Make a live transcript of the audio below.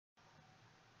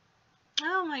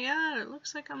Oh my god, it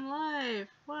looks like I'm live.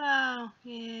 Wow,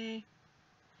 yay.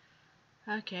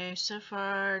 Okay, so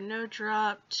far, no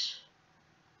dropped,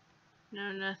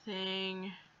 no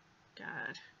nothing.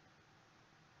 God.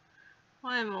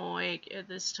 Why am I awake at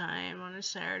this time on a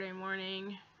Saturday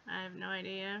morning? I have no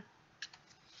idea.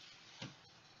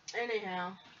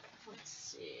 Anyhow, let's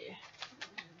see.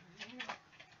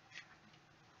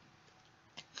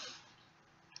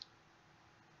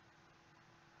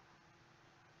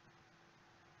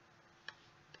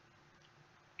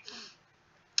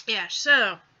 Yeah,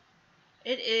 so,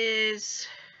 it is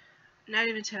not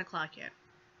even 10 o'clock yet,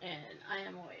 and I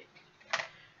am awake.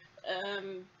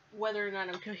 Whether or not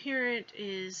I'm coherent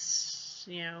is,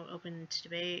 open to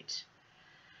debate.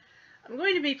 I'm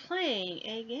going to be playing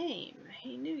a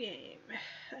new game.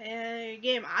 A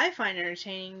game I find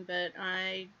entertaining, but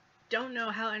I don't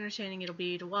know how entertaining it'll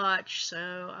be to watch,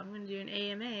 so I'm going to do an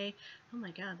AMA. Oh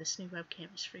my god, this new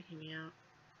webcam is freaking me out.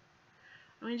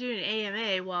 I'm going to do an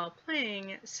AMA while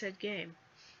playing said game.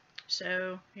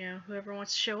 So, whoever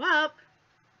wants to show up,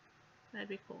 that'd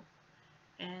be cool.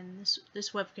 And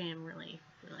this webcam really,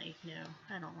 no,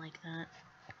 I don't like that.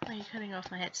 Why are you cutting off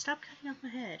my head? Stop cutting off my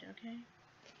head, okay?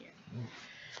 Here.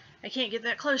 I can't get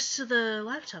that close to the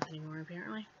laptop anymore,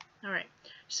 apparently. Alright,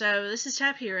 so this is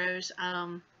Tap Heroes.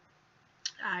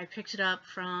 I picked it up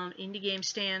from Indie Game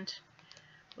Stand,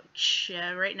 which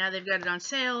right now they've got it on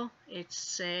sale.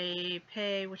 It's a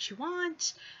pay what you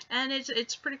want, and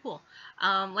it's pretty cool.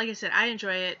 Like I said, I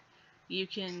enjoy it. You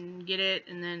can get it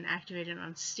and then activate it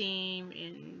on Steam.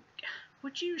 And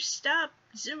would you stop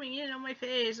zooming in on my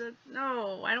face?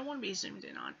 No, I don't want to be zoomed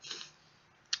in on.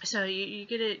 So you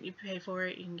get it, you pay for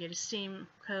it, you can get a Steam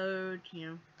code,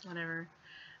 whatever.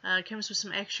 It comes with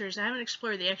some extras. I haven't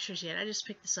explored the extras yet. I just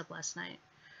picked this up last night.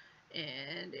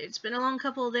 And it's been a long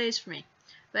couple of days for me.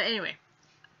 But anyway,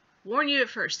 warn you at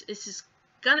first, this is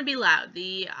gonna be loud.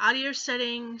 The audio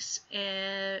settings,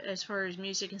 as far as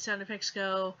music and sound effects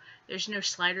go, there's no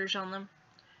sliders on them.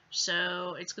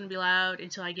 So it's gonna be loud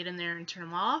until I get in there and turn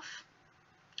them off.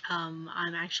 I'm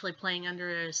actually playing under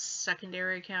a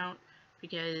secondary account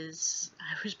because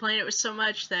I was playing it with so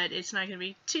much that it's not going to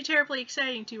be too terribly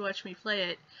exciting to watch me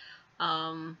play it.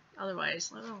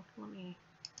 Otherwise, let me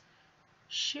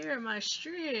share my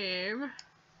stream.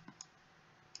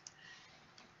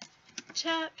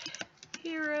 Tap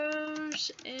Heroes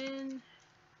and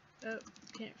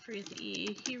can't forget the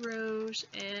E. Heroes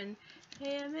and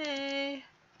AMA.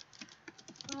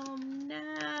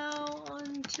 Now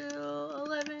until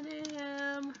 11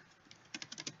 a.m.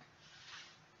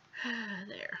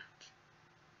 There.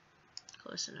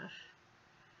 Close enough.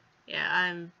 Yeah,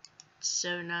 I'm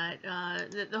so not.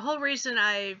 The whole reason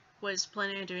I was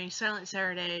planning on doing Silent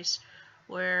Saturdays,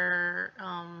 where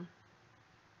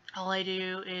all I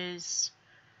do is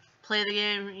play the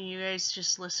game and you guys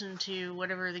just listen to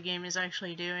whatever the game is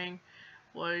actually doing,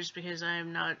 was because I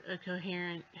am not a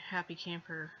coherent, happy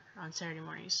camper on Saturday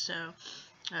mornings. So,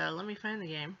 let me find the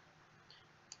game.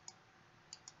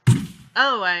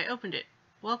 Oh, I opened it.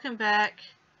 Welcome back.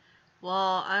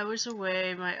 While I was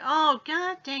away, oh,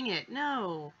 god dang it,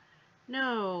 no.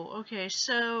 Okay,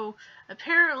 so,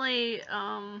 apparently,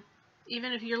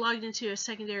 even if you're logged into a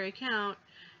secondary account,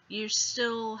 you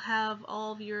still have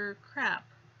all of your crap,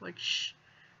 which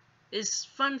is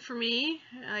fun for me,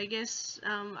 I guess.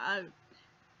 Damn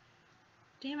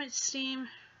it, Steam.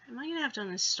 Am I gonna have to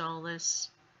uninstall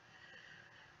this?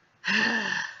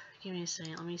 Give me a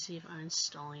second, let me see if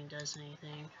uninstalling does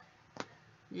anything.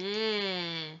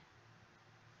 Yeah.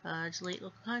 Delete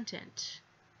local content.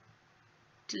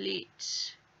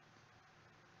 Delete.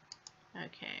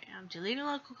 Okay, I'm deleting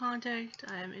local content,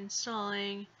 I'm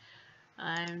installing,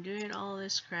 I'm doing all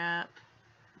this crap.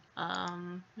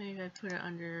 Maybe I put it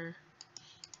under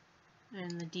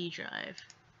in the D drive.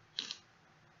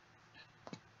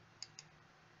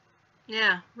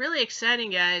 Yeah, really exciting,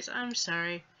 guys. I'm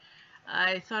sorry.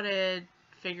 I thought I had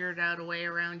figured out a way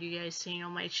around you guys seeing all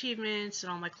my achievements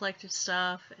and all my collected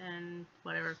stuff and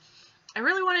whatever. I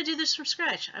really want to do this from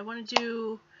scratch. I want to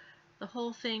do the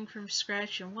whole thing from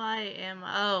scratch. And why am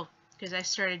I... Oh, because I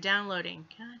started downloading.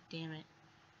 God damn it.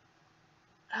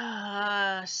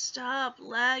 Stop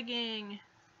lagging.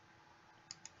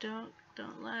 Don't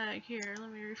lag. Here,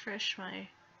 let me refresh my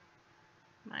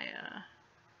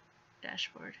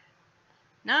dashboard.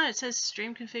 No, it says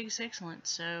stream config is excellent,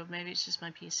 so maybe it's just my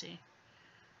PC.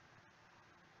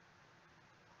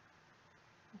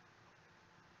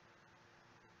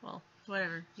 Well,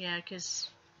 whatever. Yeah, because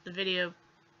the video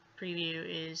preview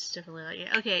is definitely like,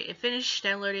 yeah. Okay, it finished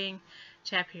downloading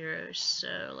Tap Heroes,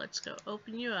 so let's go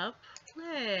open you up.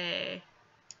 Play.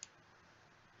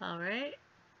 Alright.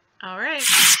 Alright.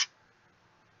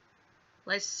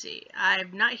 Let's see.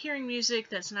 I'm not hearing music.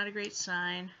 That's not a great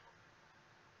sign.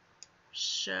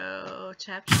 So,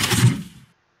 tap.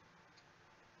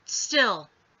 Still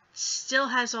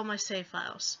has all my save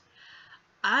files.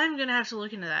 I'm gonna have to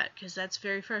look into that, because that's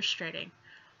very frustrating.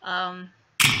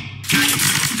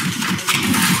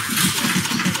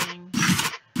 Settings,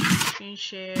 screen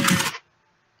share,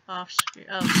 off screen,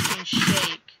 screen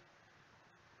shake.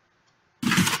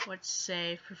 What's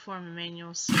save? Perform a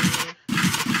manual save.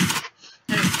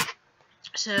 Okay.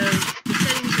 So the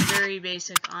settings are very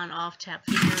basic. On off, tap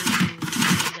fingers, and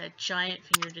that giant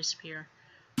finger disappear.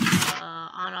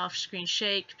 On off screen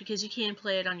shake, because you can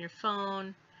play it on your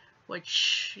phone,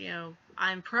 which, you know,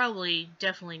 I'm probably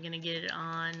definitely gonna get it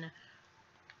on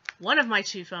one of my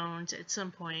 2 phones at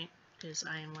some point, because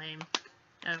I am lame.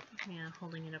 Oh, yeah,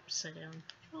 holding it upside down.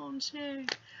 Phones, yay.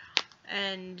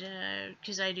 And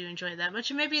because I do enjoy it that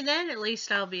much, and maybe then at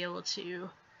least I'll be able to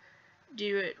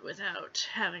do it without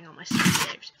having all my stuff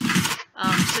saved.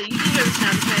 So you can go to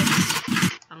sound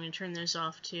effects. I'm going to turn those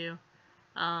off too.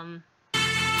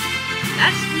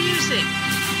 That's the music.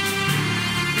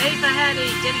 Maybe if I had a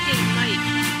dedicated mic,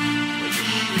 which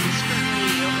is currently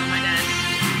over my desk,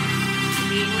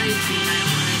 being lazy and I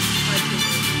don't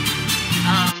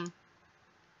want to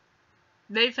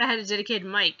maybe if I had a dedicated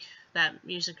mic, that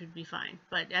music would be fine.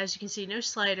 But as you can see, no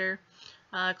slider.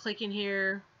 Click in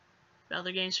here,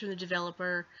 other games from the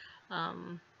developer.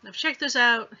 I've checked those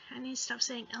out. I need to stop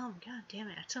saying, oh god damn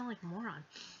it, I sound like a moron.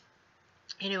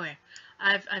 Anyway,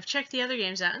 I've checked the other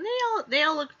games out, and they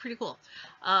all look pretty cool.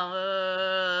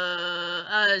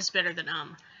 Is better than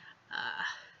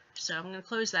so I'm gonna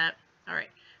close that.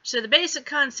 Alright, so the basic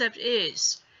concept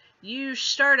is you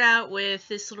start out with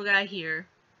this little guy here.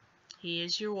 He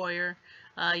is your warrior.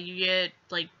 You get,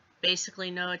 like, basically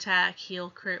no attack,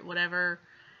 heal, crit, whatever,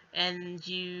 and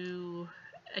you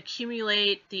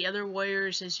accumulate the other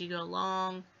warriors as you go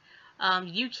along.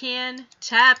 You can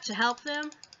tap to help them,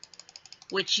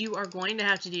 which you are going to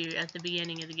have to do at the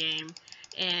beginning of the game,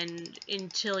 and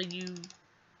until you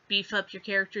beef up your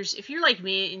characters. If you're like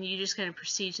me and you just kind of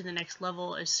proceed to the next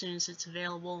level as soon as it's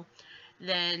available,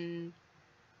 then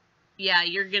yeah,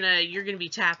 you're gonna be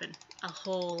tapping a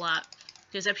whole lot,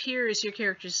 because up here is your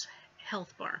character's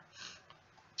health bar,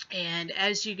 and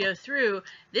as you go through,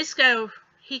 this guy,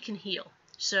 he can heal.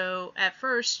 So at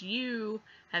first you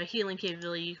have a healing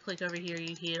capability. You click over here,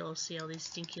 you heal, see all these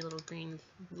stinky little green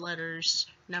letters,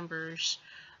 numbers,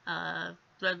 blah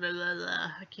blah blah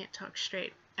blah. I can't talk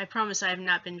straight. I promise I have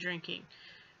not been drinking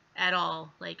at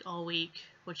all, like all week,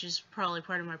 which is probably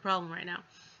part of my problem right now.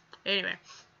 Anyway,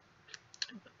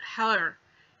 however,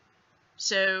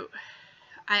 so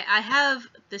I have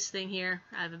this thing here.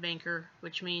 I have a banker,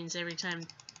 which means every time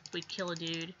we kill a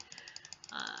dude,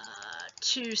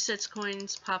 2 sets of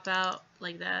coins pop out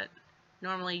like that.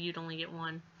 Normally you'd only get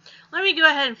 1. Let me go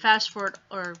ahead and fast forward,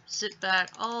 or sit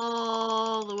back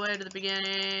all the way to the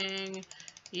beginning.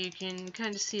 You can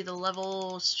kind of see the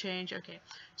levels change. Okay,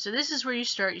 so this is where you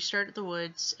start. You start at the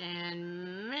woods,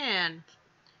 and man,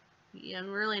 yeah,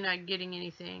 I'm really not getting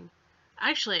anything.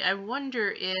 Actually, I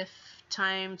wonder if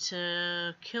time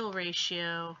to kill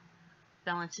ratio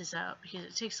balances out, because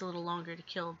it takes a little longer to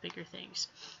kill bigger things.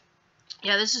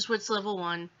 Yeah, this is what's level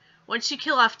 1. Once you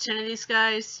kill off 10 of these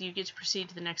guys, you get to proceed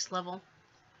to the next level.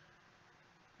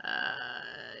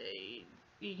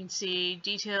 You can see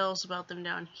details about them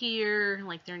down here,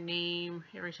 like their name,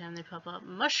 every time they pop up.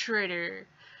 Mush Raider.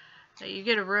 You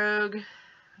get a rogue.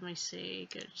 Let me see.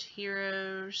 Go to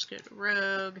heroes. Go to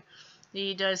rogue.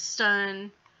 He does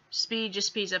stun. Speed just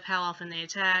speeds up how often they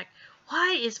attack.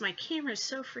 Why is my camera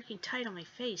so freaking tight on my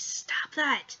face? Stop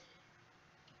that!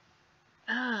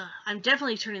 I'm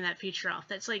definitely turning that feature off.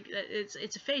 That's like,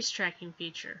 it's a face tracking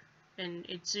feature, and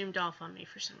it zoomed off on me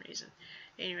for some reason.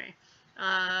 Anyway,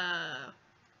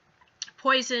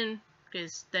 poison,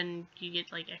 because then you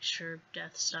get like extra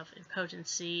death stuff. And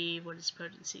potency, what does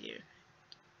potency do?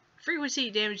 Frequency,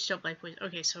 damage dealt by poison.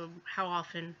 Okay, so how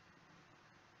often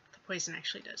the poison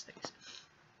actually does things.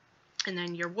 And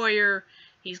then your warrior,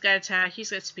 he's got attack,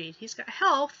 he's got speed, he's got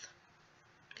health,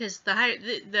 because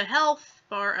the health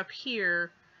bar up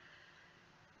here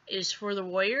is for the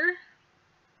warrior.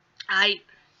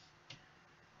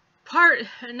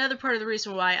 Another part of the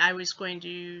reason why I was going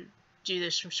to do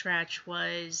this from scratch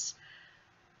was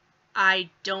I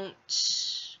don't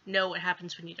know what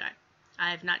happens when you die.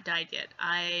 I have not died yet.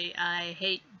 I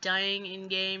hate dying in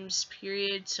games,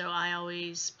 period, so I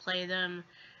always play them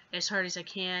as hard as I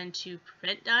can to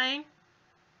prevent dying.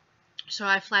 So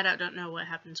I flat out don't know what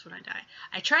happens when I die.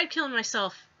 I tried killing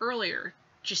myself earlier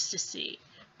just to see,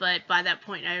 but by that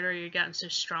point I had already gotten so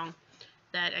strong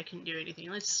that I couldn't do anything.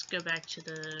 Let's go back to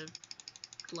the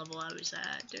level I was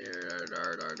at.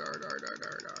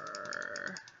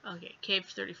 Okay, cave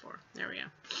 34. There we go.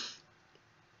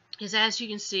 Because as you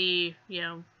can see, you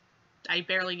know, I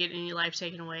barely get any life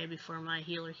taken away before my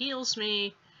healer heals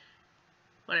me.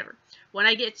 Whatever. When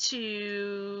I get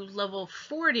to level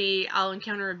 40, I'll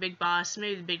encounter a big boss.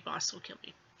 Maybe the big boss will kill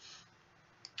me.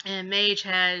 And mage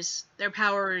has their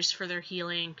powers for their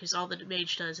healing, because all the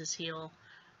mage does is heal.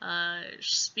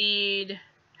 Speed,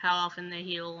 how often they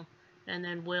heal, and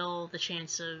then will, the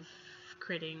chance of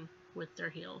critting with their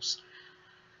heals.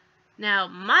 Now,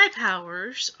 my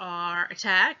powers are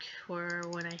attack, where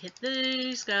when I hit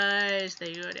these guys,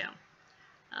 they go down.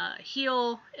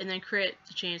 Heal, and then crit,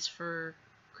 the chance for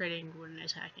critting when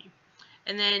attacking.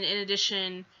 And then, in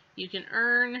addition, you can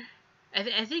earn,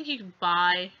 I think you can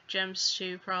buy gems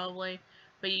too, probably,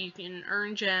 but you can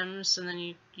earn gems, and then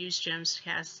you use gems to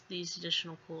cast these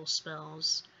additional cool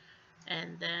spells.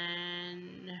 And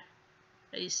then,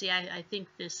 you see, I think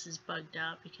this is bugged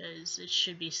out, because it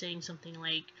should be saying something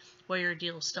like, warrior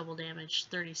deals double damage,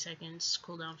 30 seconds,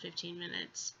 cooldown 15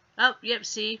 minutes. Oh, yep,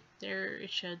 see, there it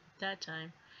showed that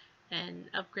time. And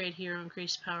upgrade hero,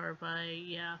 increase power by,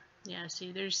 yeah,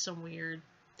 see, there's some weird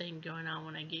thing going on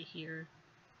when I get here.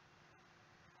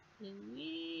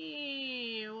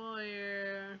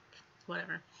 Warrior,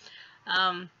 whatever.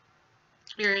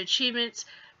 Your achievements,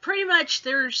 pretty much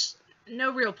there's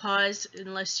no real pause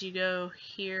unless you go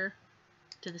here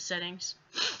to the settings.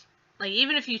 Like,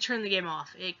 even if you turn the game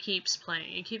off, it keeps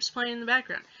playing. It keeps playing in the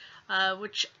background,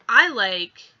 which I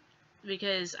like,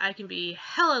 because I can be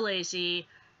hella lazy,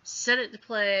 set it to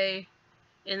play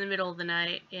in the middle of the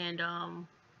night, and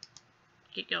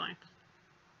get going.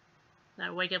 I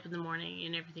wake up in the morning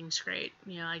and everything's great.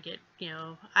 You know, I get, you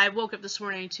know, I woke up this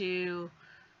morning to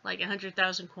like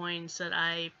 100,000 coins that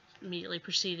I immediately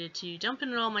proceeded to dump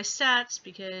into all my stats,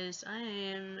 because I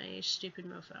am a stupid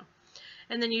mofo.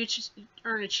 And then you just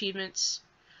earn achievements.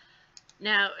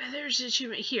 Now, there's an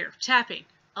achievement here, tapping.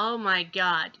 Oh my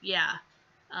god, yeah.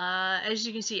 As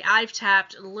you can see, I've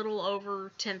tapped a little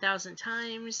over 10,000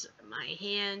 times. My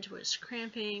hand was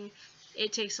cramping.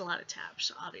 It takes a lot of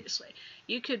taps, obviously.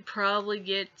 You could probably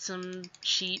get some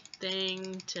cheat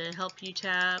thing to help you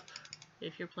tap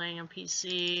if you're playing on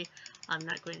PC. I'm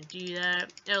not going to do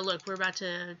that. Oh, look, we're about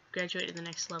to graduate to the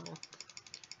next level.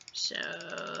 So,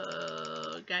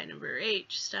 guy number 8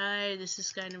 just died. This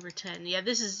is guy number 10. Yeah,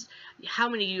 this is how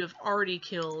many you have already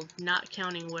killed, not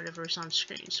counting whatever's on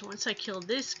screen. So once I kill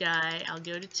this guy, I'll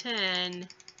go to 10.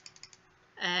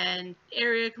 And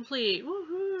area complete.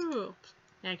 Woohoo!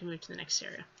 And I can move to the next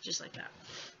area, just like that.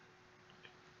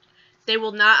 They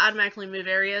will not automatically move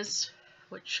areas,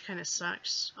 which kind of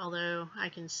sucks. Although, I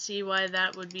can see why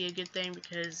that would be a good thing,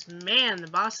 because, man, the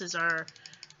bosses are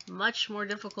much more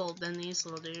difficult than these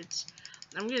little dudes.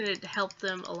 I'm going to help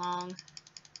them along,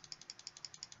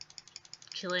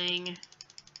 killing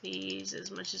these as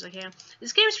much as I can.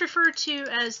 This game is referred to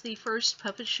as the first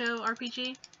puppet show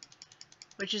RPG,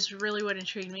 which is really what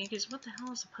intrigued me, because what the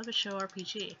hell is a puppet show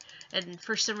RPG? And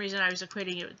for some reason I was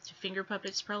equating it with finger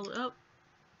puppets, probably. Oh,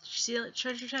 did you see that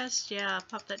treasure chest? Yeah, I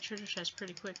popped that treasure chest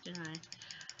pretty quick, didn't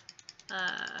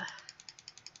I?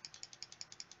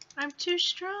 I'm too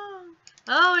strong.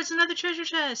 Oh, it's another treasure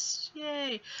chest!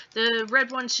 Yay! The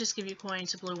red ones just give you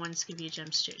coins, the blue ones give you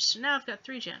gems too. So now I've got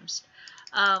 3 gems.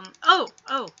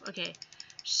 Okay.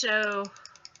 So,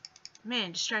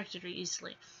 man, distracted really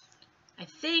easily. I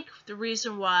think the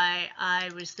reason why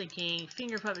I was thinking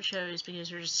finger puppet show is because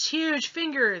there's this huge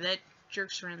finger that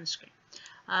jerks around the screen.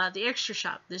 The extra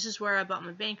shop. This is where I bought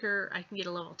my banker. I can get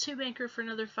a level 2 banker for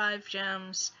another 5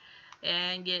 gems.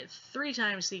 And get 3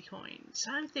 times the coins.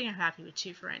 I think I'm happy with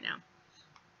 2 for right now.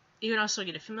 You can also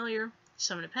get a familiar,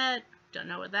 summon a pet. Don't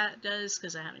know what that does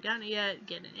because I haven't gotten it yet.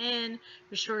 Get an inn.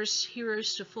 Restores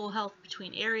heroes to full health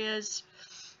between areas.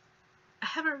 I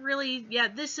haven't really, yeah,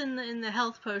 this in the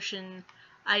health potion,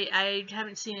 I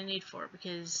haven't seen a need for,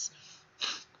 because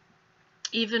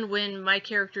even when my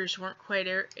characters weren't quite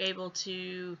able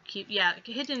to keep, yeah,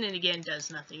 hitting it again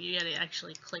does nothing. You gotta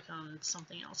actually click on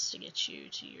something else to get you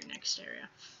to your next area.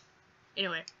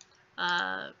 Anyway,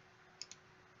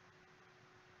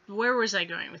 where was I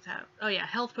going with that? Oh yeah,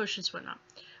 health potions, whatnot.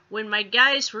 When my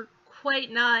guys were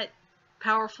quite not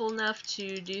powerful enough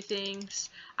to do things,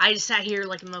 I just sat here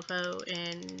like a mofo,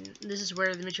 and this is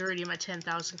where the majority of my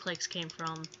 10,000 clicks came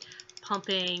from.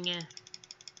 Pumping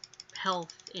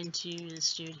health into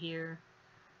this dude here.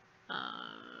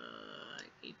 I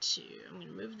need to, I'm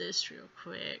gonna move this real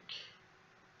quick.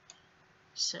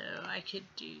 So I could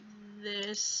do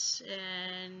this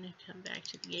and come back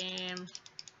to the game.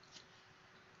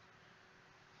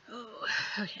 Oh,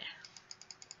 okay.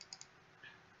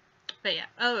 But yeah,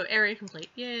 oh, area complete.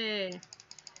 Yay.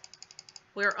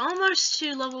 We're almost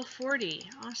to level 40.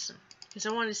 Awesome. Because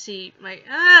I want to see my...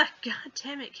 God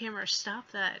damn it, camera.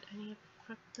 Stop that. I need to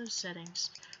put those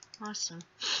settings. Awesome.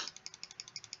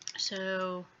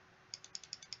 So...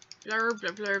 Blur,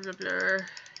 blur, blur, blur, blur.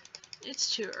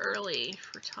 It's too early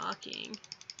for talking.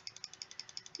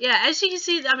 Yeah, as you can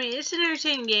see, I mean, it's an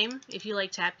entertaining game. If you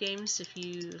like tap games. If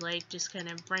you like just kind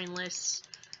of brainless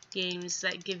games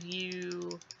that give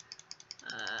you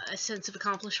a sense of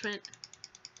accomplishment.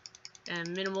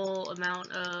 And minimal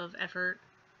amount of effort.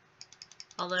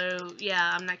 Although,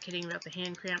 yeah, I'm not kidding about the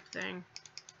hand cramp thing.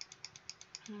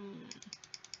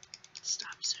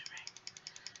 Stop zooming.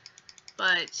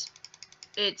 But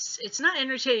it's not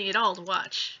entertaining at all to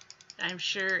watch. I'm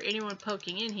sure anyone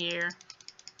poking in here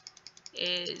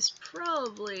is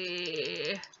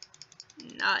probably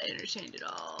not entertained at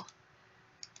all.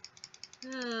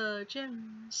 Oh,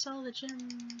 gems, all the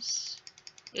gems.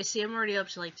 Yeah, see, I'm already up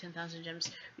to like 10,000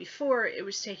 gems. Before, it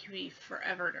was taking me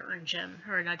forever to earn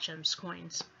not gems,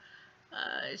 coins.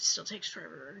 It still takes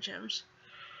forever to earn gems.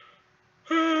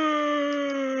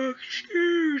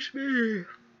 Excuse me.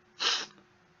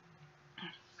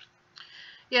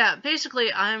 Yeah,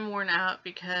 basically, I'm worn out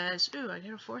because... Ooh, I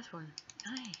got a fourth one.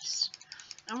 Nice.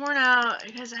 I'm worn out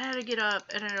because I had to get up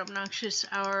at an obnoxious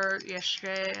hour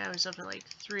yesterday. I was up at like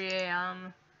 3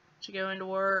 a.m. to go into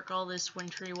work. All this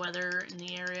wintry weather in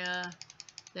the area.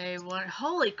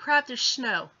 Holy crap, there's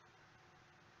snow.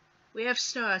 We have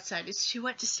snow outside. It's too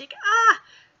wet to stick.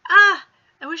 I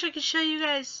wish I could show you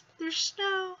guys. There's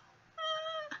snow.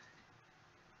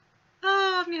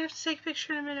 Oh, I'm gonna have to take a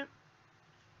picture in a minute.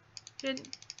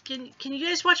 Can you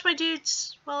guys watch my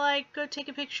dudes while I go take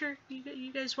a picture?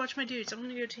 You guys watch my dudes. I'm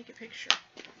gonna go take a picture.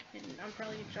 And I'm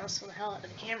probably gonna jostle the hell out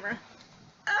of the camera.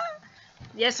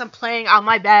 Yes, I'm playing on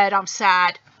my bed. I'm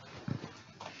sad.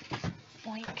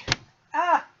 Boink.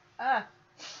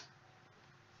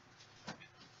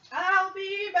 I'll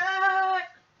be back.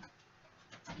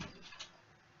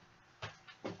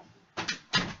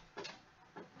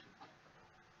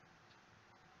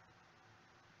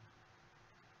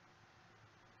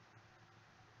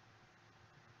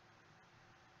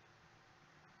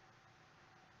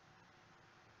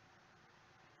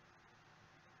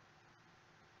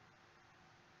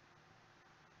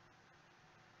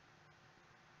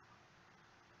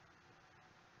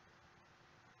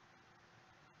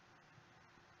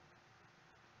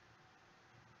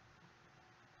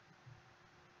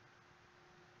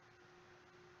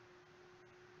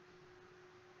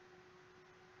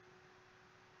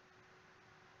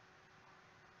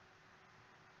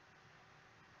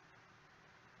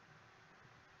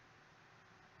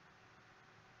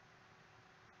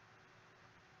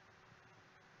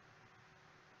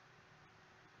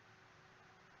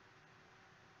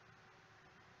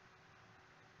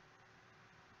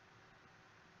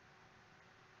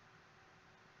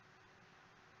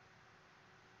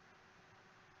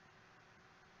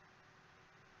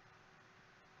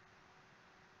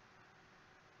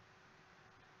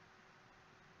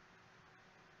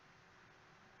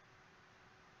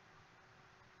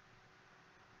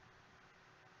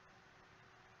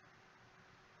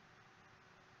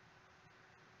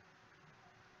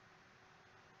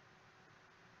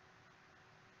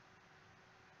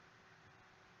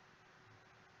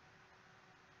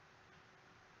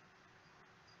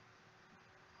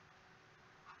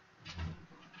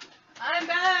 I'm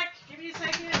back. Give me a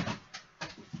second.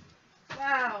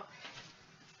 Wow.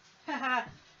 Haha.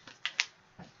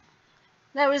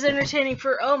 That was entertaining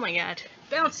for, oh my god.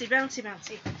 Bouncy, bouncy,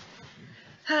 bouncy.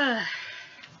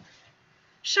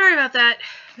 Sorry about that.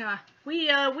 We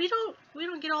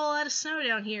don't get a lot of snow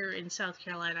down here in South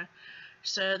Carolina.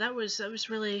 So that was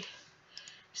really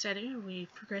exciting. Ooh, we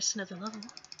progressed another level.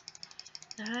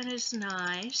 That is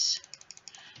nice.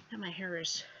 And my hair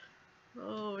is,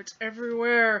 oh, it's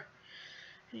everywhere.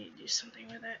 I need to do something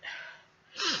with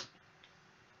it.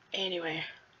 Anyway.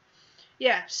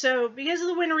 Yeah, so because of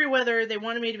the wintry weather, they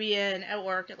wanted me to be in at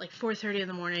work at like 4:30 in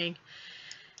the morning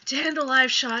to handle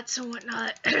live shots and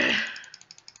whatnot.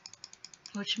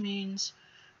 Which means,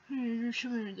 there's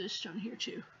some of this down here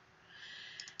too.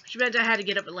 Which meant I had to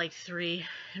get up at like 3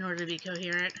 in order to be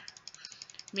coherent.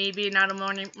 Me being not a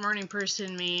morning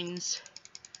person means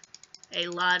a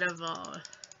lot of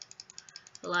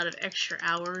extra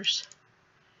hours.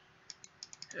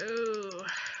 Ooh.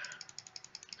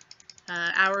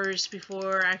 Hours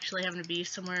before actually having to be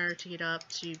somewhere to get up,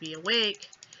 to be awake,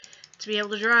 to be able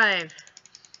to drive.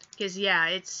 Because, yeah,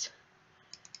 it's...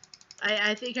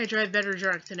 I think I drive better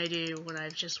drunk than I do when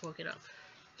I've just woken up.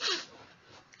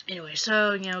 Anyway,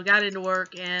 so, you know, got into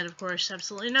work, and, of course,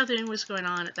 absolutely nothing was going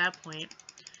on at that point.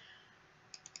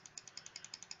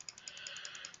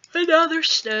 And now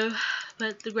there's snow,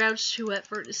 but the ground's too wet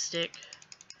for it to stick.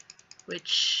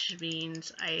 Which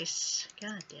means ice.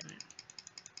 God damn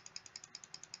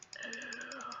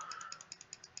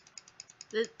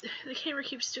it. The camera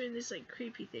keeps doing this, like,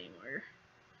 creepy thing where...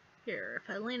 Here, if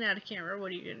I lean out of camera,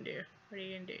 what are you gonna do? What are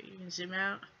you gonna do? You can zoom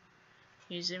out.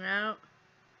 You zoom out.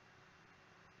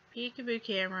 Peekaboo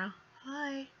camera.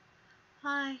 Hi.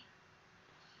 Hi.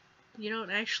 You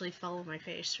don't actually follow my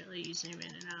face, really. You zoom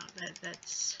in and out.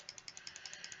 That's...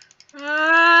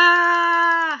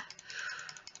 Ah!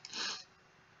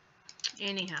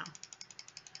 Anyhow.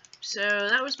 So,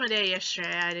 that was my day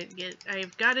yesterday. I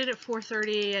got in at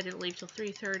 4:30. I didn't leave till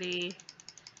 3:30.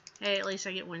 Hey, at least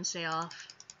I get Wednesday off.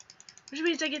 Which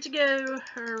means I get to go,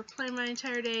 or plan my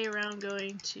entire day around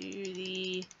going to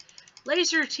the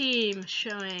laser team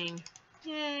showing.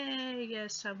 Yay!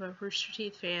 Yes, I'm a Rooster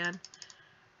Teeth fan.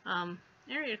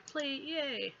 Area to play,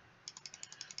 yay!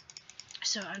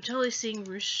 So I'm totally seeing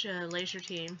laser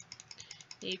team.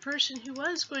 The person who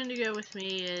was going to go with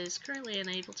me is currently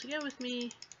unable to go with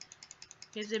me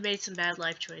because they made some bad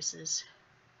life choices.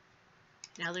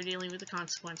 Now they're dealing with the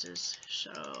consequences.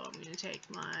 So I'm going to take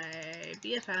my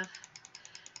BFF.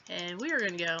 And we are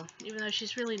going to go, even though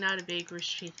she's really not a big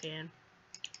Rooster Teeth fan.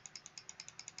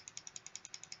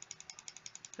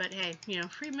 But hey, you know,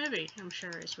 free movie, I'm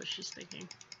sure, is what she's thinking.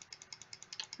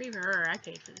 Free for her, I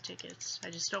paid for the tickets.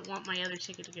 I just don't want my other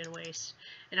ticket to go to waste.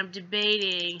 And I'm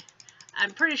debating,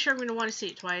 I'm pretty sure I'm going to want to see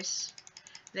it twice.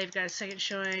 They've got a second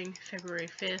showing February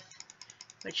 5th,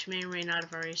 which may or may not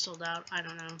have already sold out. I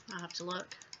don't know. I'll have to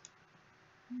look.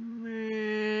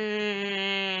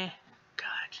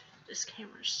 This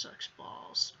camera sucks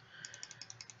balls.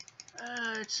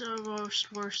 It's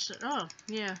almost worse than... Oh,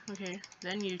 yeah, okay.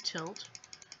 Then you tilt.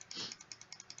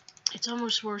 It's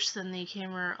almost worse than the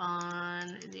camera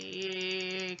on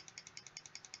the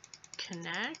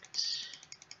Kinect.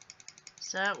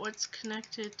 Is that what's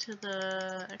connected to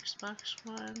the Xbox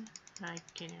One? I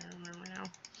can't even remember now.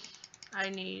 I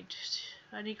need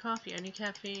coffee. I need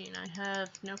caffeine. I have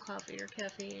no coffee or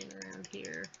caffeine around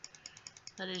here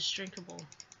that is drinkable.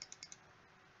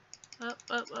 Up.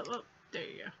 There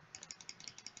you go.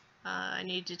 I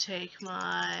need to take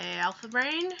my Alpha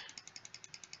Brain.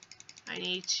 I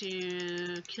need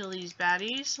to kill these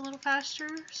baddies a little faster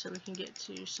so we can get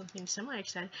to something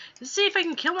semi-exciting. Let's see if I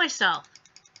can kill myself.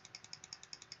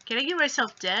 Can I get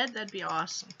myself dead? That'd be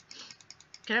awesome.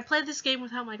 Can I play this game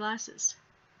without my glasses?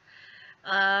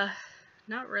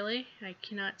 Not really. I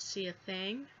cannot see a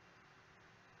thing.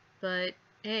 But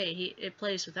hey, it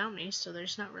plays without me, so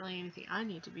there's not really anything I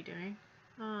need to be doing.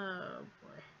 Oh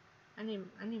boy, I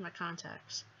need my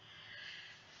contacts.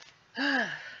 Well,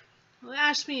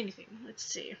 ask me anything. Let's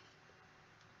see.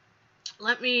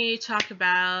 Let me talk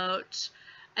about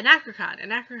Anachrocon.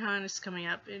 Anachrocon is coming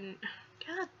up, and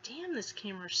god damn, this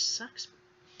camera sucks.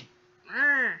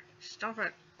 Stop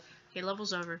it. Okay,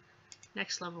 level's over.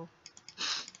 Next level.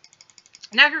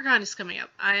 Anachrocon is coming up.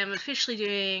 I am officially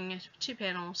doing 2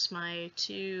 panels. My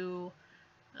 2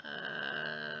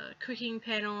 cooking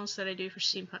panels that I do for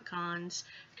Steampunk Cons.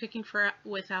 Cooking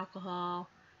with alcohol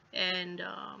and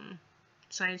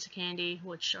Science of Candy,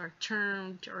 which are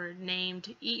termed or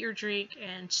named Eat Your Drink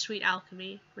and Sweet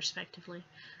Alchemy, respectively.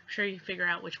 I'm sure you can figure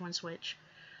out which one's which.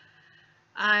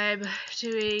 I'm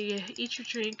doing Eat Your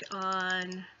Drink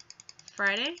on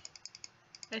Friday,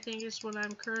 I think is when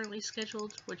I'm currently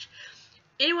scheduled, which...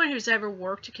 Anyone who's ever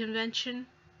worked a convention,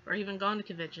 or even gone to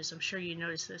conventions, I'm sure you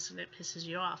notice this and it pisses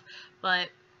you off, but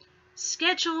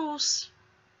schedules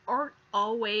aren't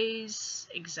always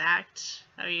exact.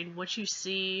 I mean, what you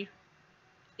see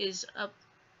is up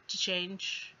to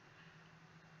change,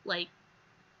 like,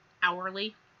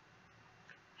 hourly.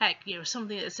 Heck, you know,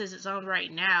 something that says it's on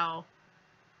right now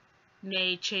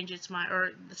may change its mind,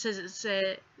 or it says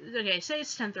okay, say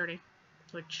it's 10:30.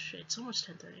 Which, it's almost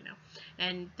 10:30 now,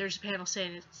 and there's a panel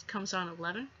saying it comes on at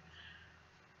 11.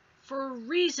 For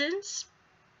reasons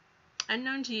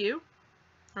unknown to you,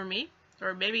 or me,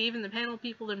 or maybe even the panel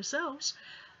people themselves,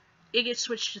 it gets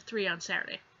switched to 3 on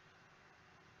Saturday.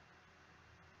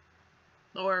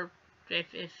 Or,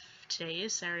 if today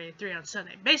is Saturday, 3 on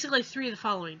Sunday. Basically 3 the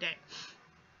following day.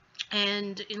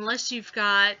 And unless you've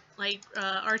got, like,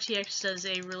 RTX does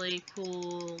a really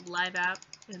cool live app,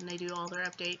 and they do all their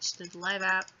updates to the live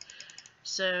app.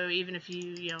 So even if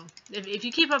you, you know, if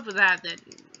you keep up with that, then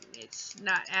it's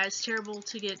not as terrible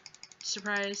to get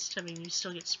surprised. I mean, you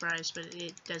still get surprised, but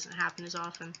it doesn't happen as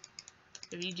often.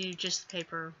 If you do just the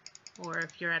paper, or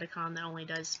if you're at a con that only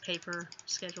does paper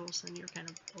schedules, then you're kind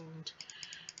of owned.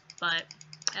 But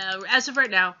as of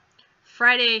right now,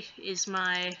 Friday is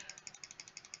my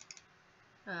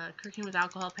Cooking with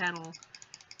Alcohol panel,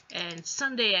 and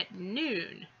Sunday at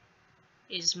noon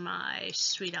is my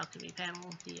Sweet Alchemy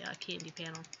panel, the candy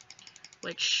panel,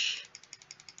 which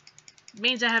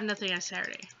means I have nothing on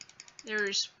Saturday.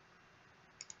 There's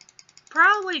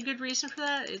probably a good reason for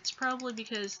that. It's probably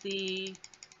because the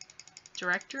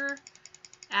director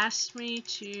asked me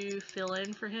to fill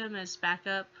in for him as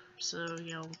backup, so,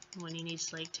 you know, when he needs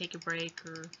to, like, take a break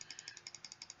or,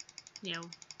 you know,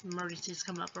 emergencies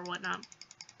come up or whatnot.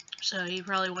 So he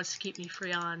probably wants to keep me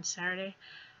free on Saturday.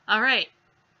 Alright,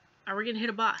 are we gonna hit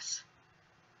a boss?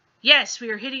 Yes, we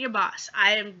are hitting a boss.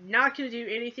 I am not gonna do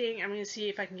anything. I'm gonna see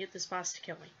if I can get this boss to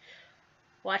kill me.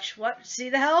 Watch, what? See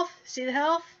the health? See the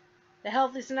health? The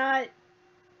health is not...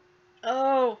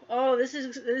 Oh, this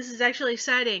is actually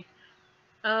exciting.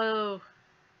 Oh,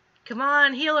 come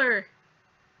on, healer.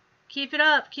 Keep it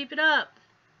up, keep it up.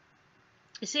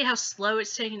 You see how slow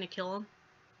it's taking to kill him?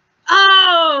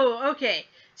 Oh, okay.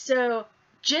 So,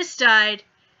 just died,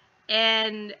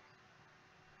 and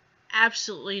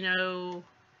absolutely no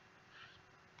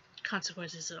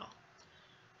consequences at all.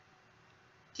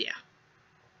 Yeah.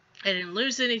 I didn't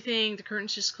lose anything, the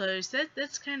curtains just closed.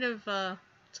 That's kind of,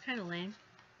 it's kind of lame.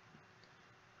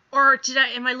 Or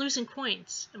am I losing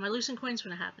coins? Am I losing coins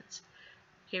when it happens?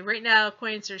 Okay, right now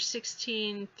coins are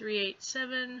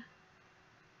 16,387.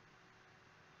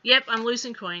 Yep, I'm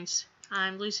losing coins.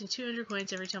 I'm losing 200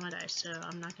 coins every time I die, so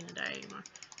I'm not gonna die anymore.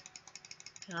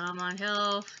 Come on,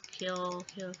 health. Kill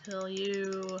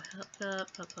you. Up,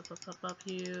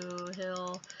 you.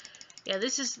 Heal. Yeah,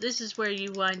 this is where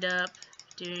you wind up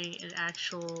doing an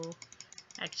actual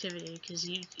activity, because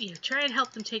you try and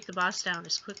help them take the boss down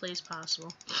as quickly as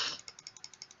possible,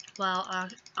 while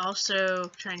also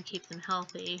trying to keep them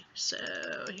healthy. So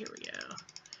here we go.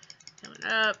 Coming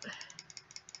up.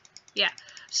 Yeah.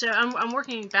 So I'm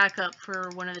working back up for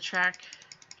one of the track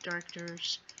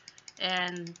directors,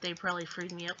 and they probably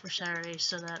freed me up for Saturday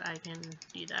so that I can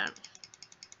do that.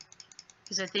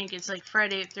 Because I think it's like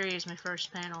Friday at 3 is my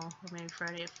first panel, or maybe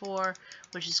Friday at 4,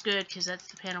 which is good because that's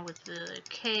the panel with the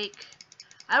cake.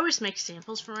 I always make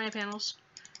samples for my panels,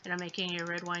 and I'm making a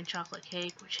red wine chocolate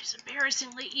cake, which is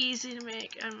embarrassingly easy to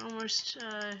make. I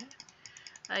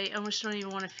almost don't even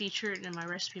want to feature it in my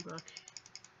recipe book.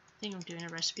 I think I'm doing a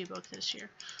recipe book this year.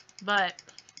 But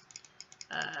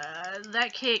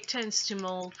that cake tends to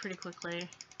mold pretty quickly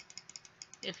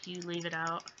if you leave it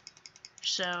out.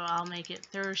 So I'll make it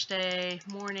Thursday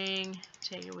morning,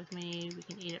 take it with me, we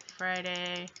can eat it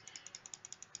Friday.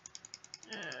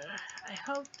 I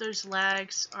hope those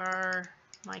lags are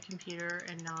my computer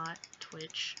and not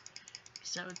Twitch,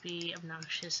 because that would be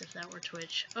obnoxious if that were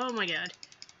Twitch. Oh my god,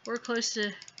 we're close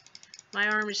to, my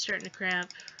arm is starting to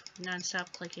cramp,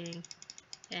 non-stop clicking,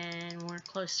 and we're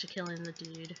close to killing the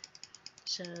dude,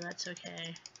 so that's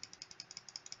okay.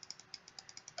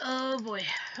 Oh boy,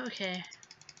 okay.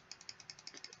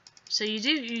 So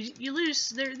you lose,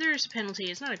 there's a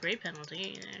penalty. It's not a great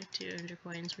penalty, you know, 200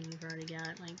 coins when you've already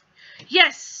got, like,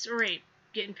 yes! Alright,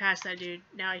 getting past that dude.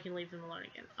 Now I can leave them alone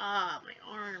again. Ah, my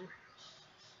arm.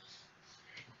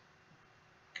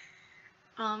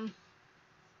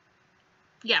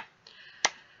 Yeah.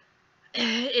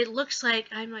 It looks like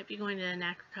I might be going to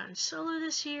Anacrocon solo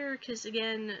this year, because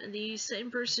again, the same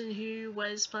person who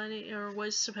was planning, or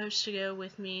was supposed to go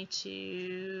with me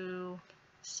to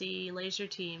see Laser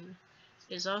Team,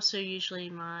 is also usually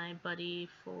my buddy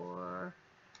for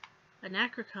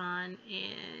Anacrocon,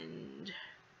 and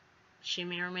she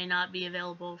may or may not be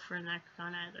available for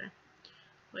Anacrocon either,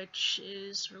 which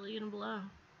is really gonna blow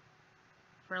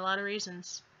for a lot of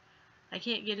reasons. I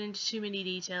can't get into too many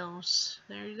details.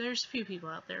 There's a few people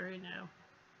out there who know.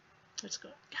 Let's go.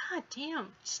 God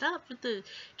damn, stop with the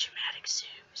dramatic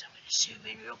zooms. I'm gonna zoom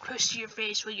in real close to your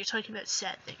face while you're talking about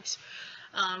sad things.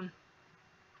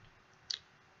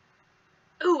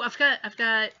 Oh, I've got,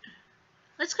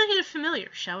 let's go get a familiar,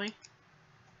 shall we?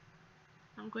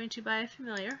 I'm going to buy a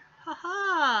familiar.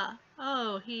 Haha!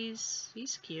 Oh, he's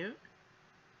cute.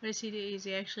 What is he doing? Is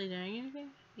he actually doing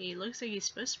anything? He looks like he's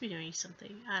supposed to be doing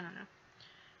something. I don't know.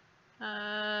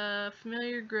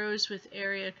 Familiar grows with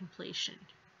area completion.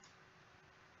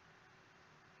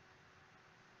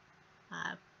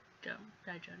 I don't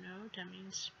know what that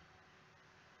means.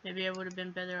 Maybe I would have been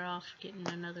better off getting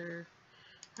another.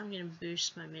 I'm gonna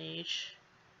boost my mage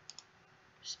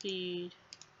speed.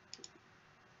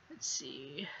 Let's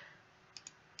see.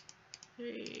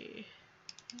 3.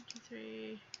 1, 2,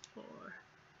 3, 4.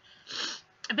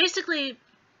 Basically,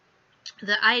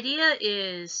 the idea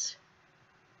is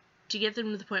to get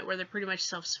them to the point where they're pretty much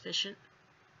self-sufficient.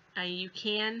 You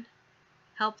can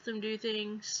help them do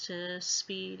things to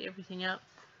speed everything up,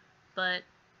 but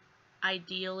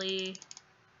ideally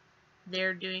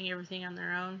they're doing everything on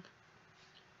their own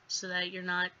so that you're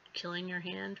not killing your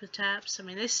hand with taps. I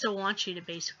mean, they still want you to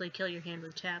basically kill your hand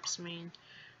with taps. I mean,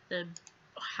 the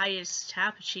highest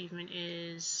tap achievement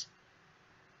is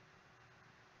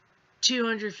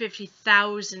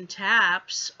 250,000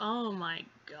 taps. Oh my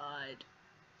god.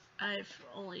 I've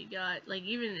only got, like,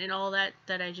 even in all that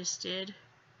I just did,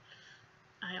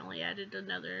 I only added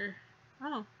another,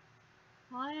 oh,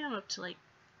 well, I am up to like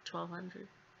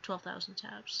 12,000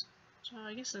 taps. So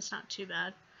I guess that's not too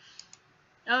bad.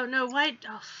 Oh, no, why?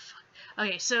 Oh, fuck.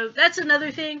 Okay, so that's another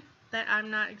thing that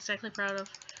I'm not exactly proud of.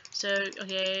 So,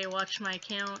 okay, watch my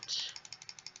count.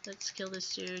 Let's kill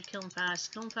this dude. Kill him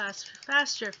fast. Kill him fast.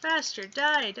 Faster, faster.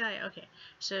 Die, die. Okay,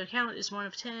 so count is 1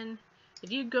 of 10.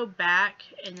 If you go back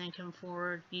and then come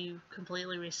forward, you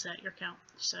completely reset your count.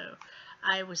 So,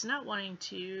 I was not wanting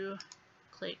to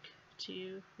click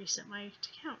to reset my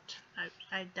count.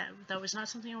 That was not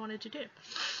something I wanted to do.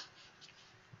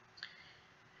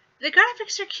 The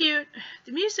graphics are cute.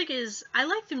 The music is... I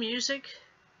like the music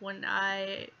when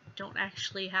I don't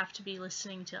actually have to be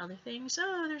listening to other things.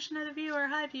 Oh, there's another viewer.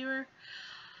 Hi, viewer.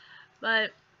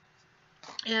 But,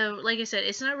 you know, like I said,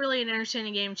 it's not really an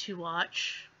entertaining game to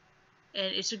watch.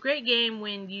 And it's a great game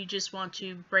when you just want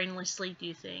to brainlessly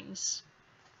do things.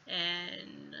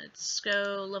 And let's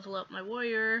go level up my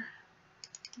warrior.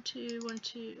 1, 2, 1,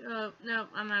 2. Oh, no,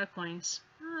 I'm out of coins.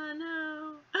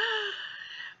 Oh,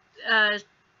 no.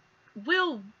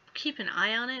 We'll keep an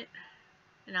eye on it,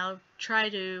 and I'll try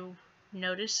to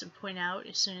notice and point out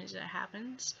as soon as it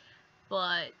happens.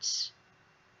 But,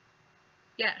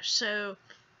 yeah, so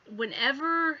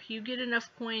whenever you get enough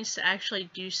coins to actually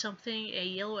do something, a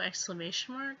yellow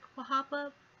exclamation mark will hop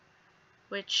up,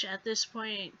 which at this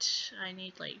point I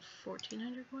need like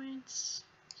 1,400 coins,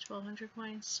 1,200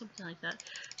 coins, something like that.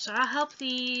 So I'll help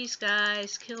these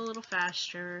guys kill a little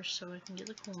faster so I can get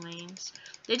the coins.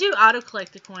 They do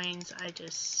auto-collect the coins,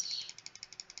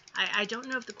 I don't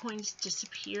know if the coins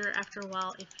disappear after a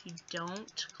while if you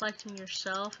don't collect them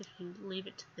yourself, if you leave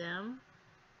it to them.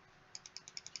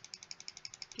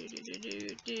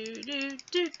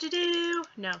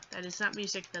 No, that is not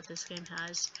music that this game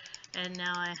has. And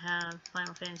now I have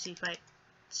Final Fantasy fight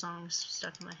songs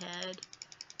stuck in my head.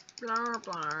 Blah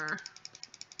blah.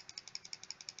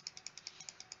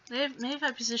 Maybe if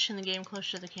I position the game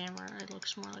closer to the camera, it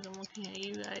looks more like I'm looking at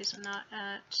you guys and not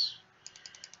at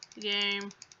the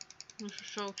game. This is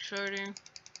so exciting.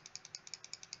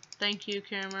 Thank you,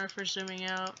 camera, for zooming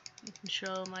out. You can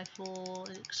show my full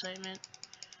excitement.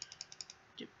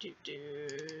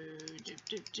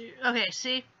 Okay,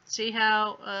 see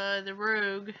how the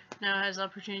rogue now has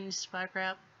opportunities to buy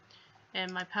crap,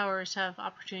 and my powers have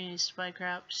opportunities to buy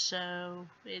crap. So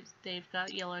they've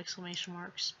got yellow exclamation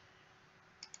marks.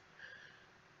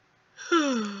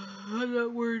 I'm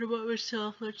not worried about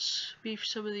myself. Let's beef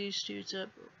some of these dudes up.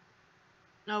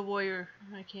 Oh, warrior.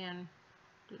 I can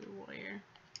do the warrior.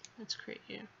 Let's create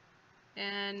you.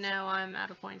 And now I'm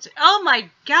out of points. Oh my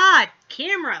god!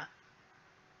 Camera!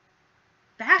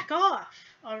 Back off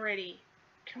already.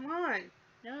 Come on.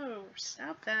 No,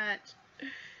 stop that.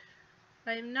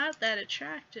 I am not that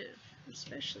attractive.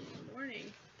 Especially in the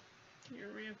morning. You're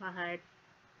real to hide.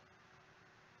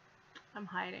 I'm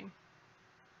hiding.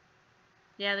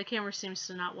 Yeah, the camera seems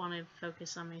to not want to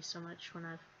focus on me so much when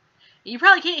I've... You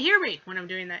probably can't hear me when I'm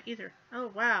doing that either.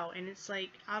 Oh, wow. And it's like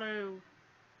auto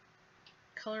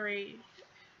colorate.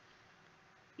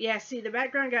 Yeah, see, the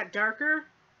background got darker.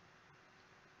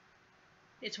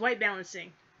 It's white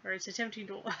balancing. Or it's attempting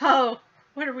to... Oh,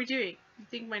 what are we doing? You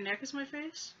think my neck is my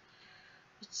face?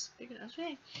 It's big enough.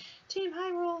 Hey, Team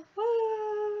Hyrule.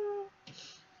 Woo!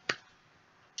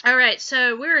 Alright,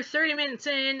 so we're 30 minutes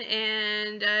in,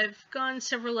 and I've gone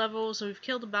several levels, we've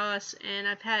killed a boss, and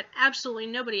I've had absolutely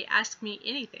nobody ask me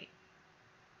anything.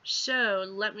 So,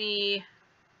 let me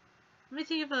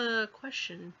think of a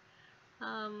question.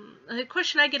 The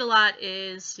question I get a lot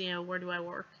is, you know, where do I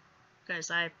work? Because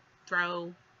I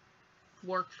throw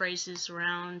work phrases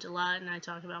around a lot, and I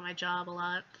talk about my job a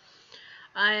lot.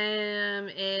 I am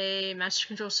a Master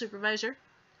Control Supervisor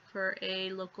for a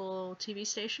local TV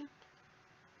station.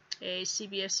 A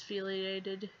CBS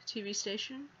affiliated TV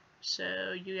station,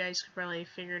 so you guys could probably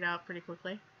figure it out pretty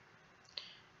quickly.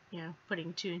 You know,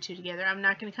 putting 2 and 2 together. I'm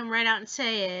not going to come right out and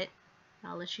say it.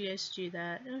 I'll let you guys do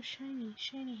that. Oh, shiny,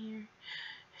 shiny here.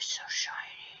 It's so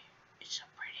shiny. It's so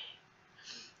pretty.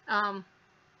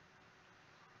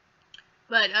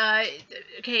 But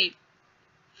okay,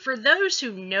 for those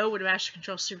who know what a master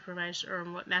control supervisor or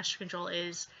what master control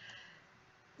is,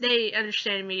 they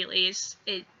understand immediately.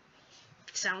 It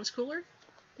sounds cooler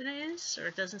than it is, or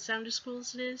it doesn't sound as cool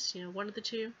as it is. You know, one of the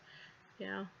two. You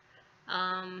know,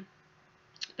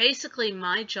 basically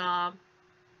my job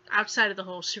outside of the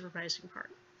whole supervising part,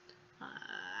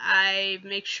 I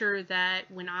make sure that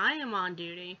when I am on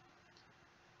duty,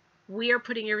 we are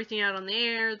putting everything out on the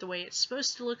air the way it's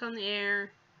supposed to look on the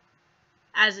air,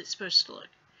 as it's supposed to look.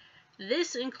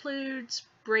 This includes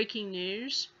breaking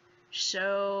news.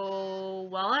 So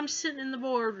while I'm sitting in the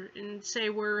board and say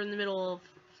we're in the middle of,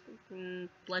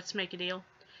 let's make a deal.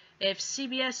 If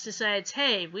CBS decides,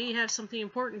 hey, we have something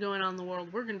important going on in the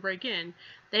world, we're going to break in,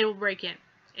 they will break in.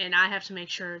 And I have to make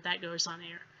sure that goes on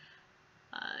air.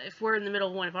 If we're in the middle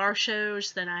of one of our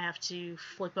shows, then I have to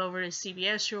flip over to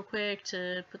CBS real quick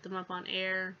to put them up on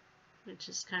air, which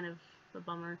is kind of a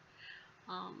bummer.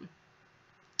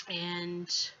 And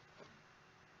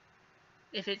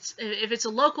if it's a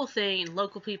local thing and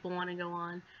local people want to go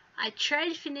on, I try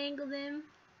to finagle them,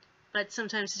 but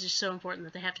sometimes it's just so important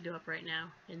that they have to go up right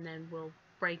now, and then we'll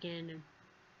break in and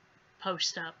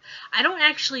post up. I don't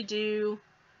actually do,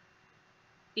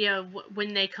 you know,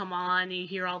 when they come on, you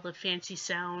hear all the fancy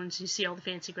sounds, you see all the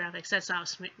fancy graphics. That's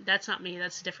not me.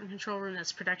 That's a different control room.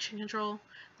 That's production control.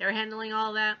 They're handling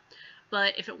all that.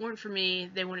 But if it weren't for me,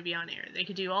 they wouldn't be on air. They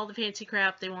could do all the fancy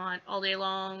crap they want all day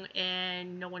long,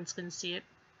 and no one's going to see it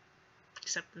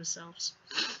except themselves.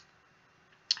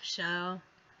 So,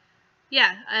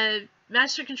 yeah,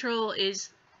 master control is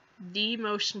the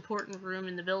most important room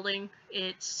in the building.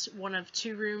 It's one of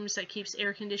 2 rooms that keeps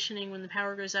air conditioning when the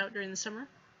power goes out during the summer.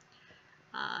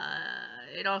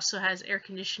 It also has air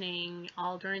conditioning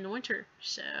all during the winter.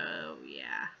 So,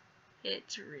 yeah,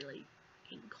 it's really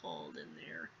fucking cold in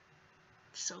there.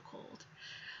 It's so cold.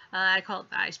 I call it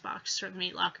the ice box or the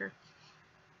meat locker.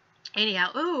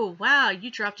 Anyhow, oh, wow,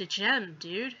 you dropped a gem,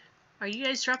 dude. Are you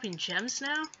guys dropping gems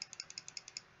now?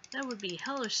 That would be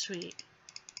hella sweet.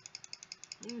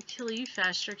 I'm gonna kill you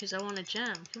faster because I want a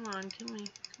gem. Come on, kill me.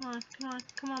 Come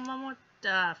on, mom.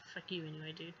 Fuck you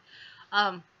anyway, dude.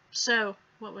 So,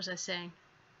 what was I saying?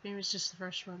 Maybe it's just the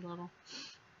first world level.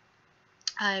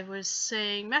 I was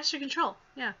saying Master Control,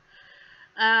 yeah.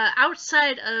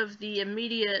 Outside of the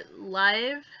immediate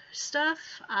live stuff,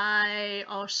 I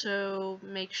also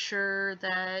make sure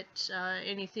that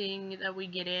anything that we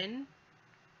get in,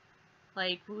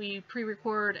 like we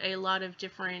pre-record a lot of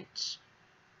different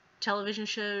television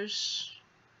shows.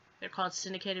 They're called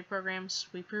syndicated programs.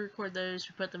 We pre-record those,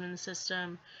 we put them in the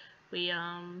system, we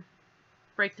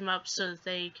break them up so that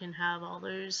they can have all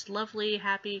those lovely,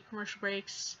 happy commercial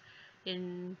breaks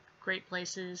in great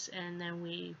places, and then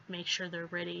we make sure they're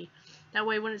ready. That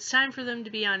way, when it's time for them to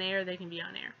be on air, they can be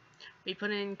on air. We put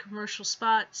in commercial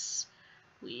spots.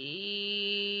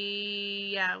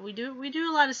 We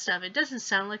do a lot of stuff. It doesn't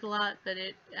sound like a lot, but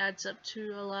it adds up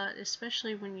to a lot,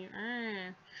 especially when you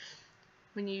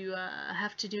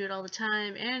have to do it all the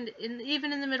time, and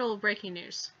even in the middle of breaking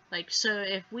news. Like, so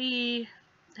if we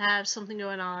have something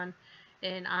going on,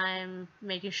 and I'm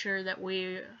making sure that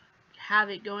we have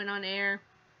it going on air,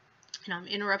 and I'm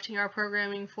interrupting our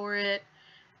programming for it,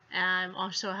 and I'm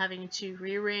also having to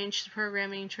rearrange the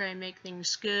programming, try and make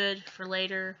things good for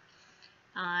later.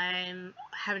 I'm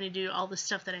having to do all the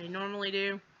stuff that I normally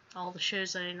do, all the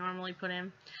shows that I normally put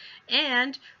in,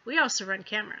 and we also run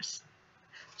cameras.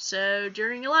 So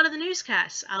during a lot of the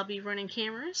newscasts, I'll be running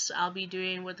cameras. I'll be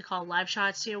doing what they call live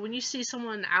shots. You know, when you see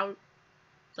someone out,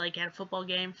 like at a football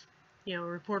game, you know, a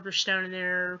reporter standing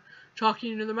there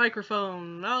talking into the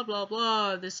microphone, blah, blah,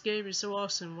 blah, this game is so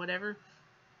awesome, whatever.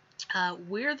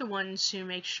 We're the ones who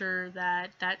make sure that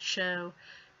that shows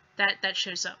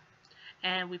up.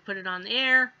 And we put it on the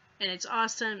air, and it's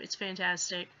awesome, it's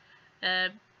fantastic.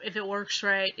 If it works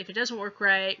right, if it doesn't work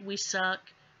right, we suck,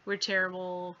 we're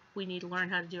terrible, we need to learn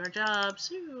how to do our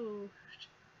jobs. Ooh,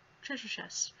 treasure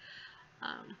chest.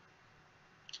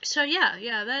 So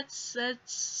yeah, that's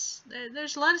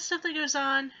there's a lot of stuff that goes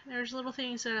on. There's little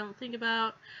things that I don't think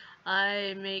about.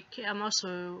 I'm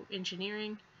also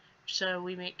engineering, so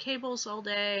we make cables all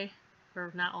day,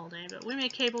 or not all day, but we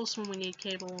make cables when we need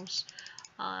cables.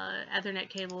 Ethernet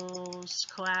cables,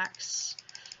 coax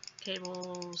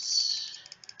cables,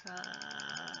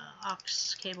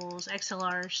 aux cables,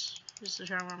 XLRs is the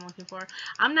term I'm looking for.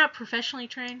 I'm not professionally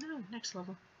trained. Oh, next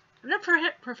level. I'm not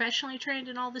professionally trained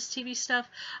in all this TV stuff.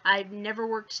 I've never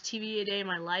worked TV a day in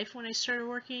my life when I started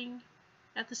working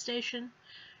at the station.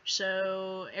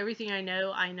 So everything I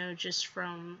know just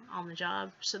from on the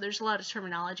job. So there's a lot of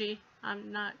terminology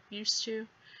I'm not used to.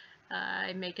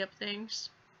 I make up things.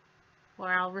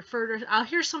 Or I'll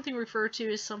hear something referred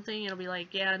to as something, and it'll be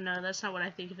like, yeah, no, that's not what I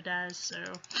think of it as, so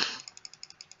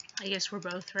I guess we're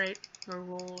both right, or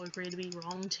we'll agree to be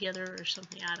wrong together, or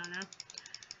something, I don't know.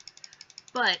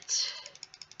 But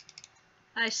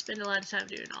I spend a lot of time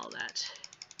doing all that.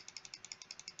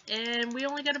 And we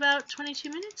only got about 22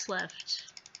 minutes left.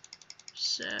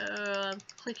 So I'm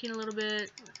clicking a little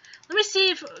bit. Let me see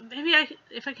if maybe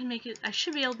if I can make it. I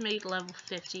should be able to make it level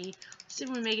 50. Let's see if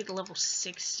we make it to level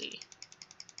 60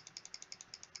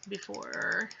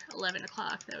 before 11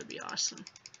 o'clock. That would be awesome.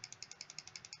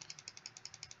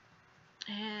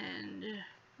 And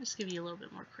let's give you a little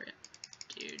bit more crit,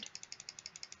 dude.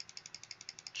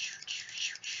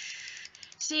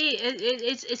 See,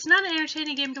 it's not an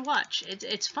entertaining game to watch.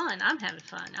 It's fun. I'm having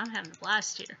fun. I'm having a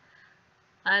blast here.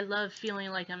 I love feeling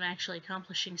like I'm actually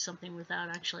accomplishing something without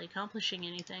actually accomplishing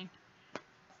anything.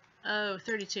 Oh,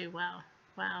 32. Wow.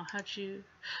 Wow, how'd you...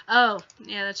 Oh,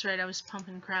 yeah, that's right. I was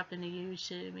pumping crap into you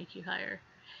to make you higher.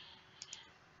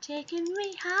 Taking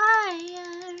me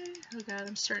higher. Oh god,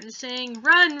 I'm starting to sing.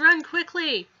 Run! Run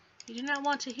quickly! You do not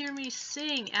want to hear me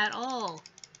sing at all.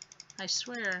 I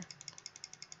swear.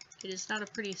 It is not a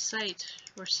pretty sight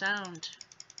or sound.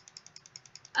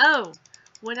 Oh!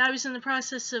 When I was in the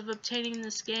process of obtaining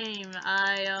this game,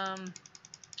 I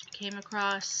came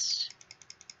across...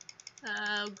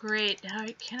 Oh, great. Now,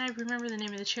 can I remember the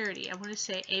name of the charity? I want to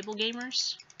say Able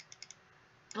Gamers.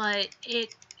 But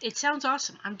it sounds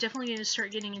awesome. I'm definitely going to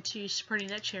start getting into supporting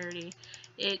that charity.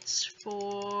 It's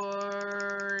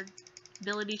for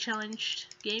ability challenged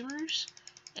gamers.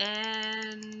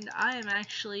 And I am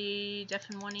actually deaf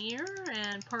in one ear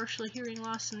and partially hearing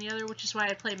loss in the other, which is why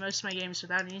I play most of my games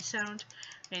without any sound.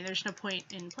 I mean, there's no point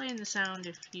in playing the sound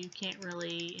if you can't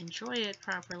really enjoy it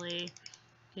properly,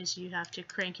 because you have to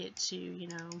crank it to, you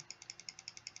know,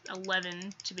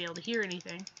 11 to be able to hear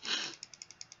anything.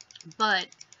 But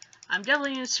I'm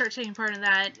definitely going to start taking part in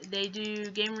that. They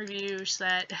do game reviews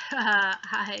that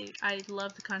I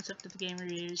love the concept of the game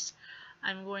reviews.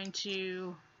 I'm going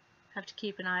to have to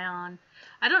keep an eye on.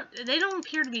 They don't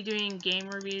appear to be doing game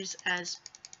reviews as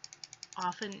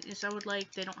often as I would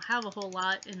like. They don't have a whole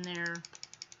lot in their...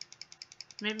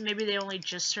 Maybe they only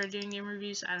just started doing game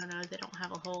reviews. I don't know. They don't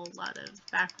have a whole lot of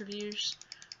back reviews.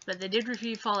 But they did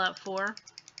review Fallout 4.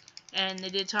 And they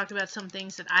did talk about some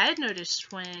things that I had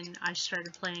noticed when I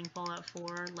started playing Fallout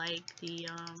 4. Like the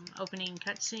opening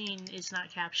cutscene is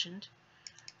not captioned.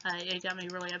 It got me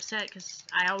really upset because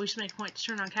I always make a point to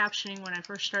turn on captioning when I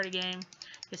first start a game.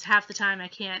 Because half the time I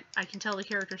can tell the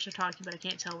characters are talking, but I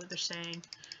can't tell what they're saying.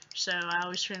 So I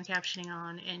always turn the captioning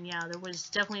on, and yeah, there was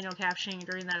definitely no captioning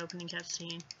during that opening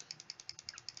cutscene,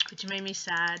 which made me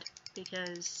sad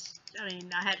because, I mean,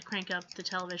 I had to crank up the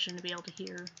television to be able to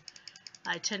hear.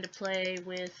 I tend to play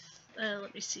with,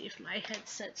 let me see if my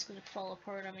headset's going to fall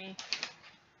apart on me.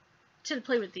 I tend to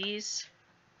play with these.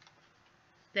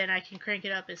 Then I can crank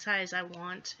it up as high as I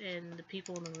want, and the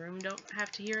people in the room don't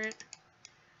have to hear it.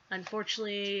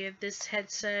 Unfortunately, this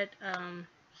headset, I'm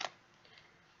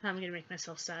going to make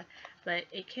myself sad, but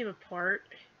it came apart.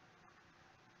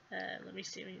 Let me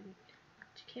see. It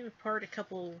came apart a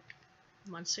couple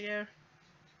months ago,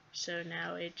 so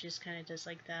now it just kind of does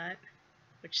like that,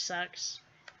 which sucks.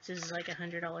 This is like a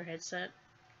 $100 headset.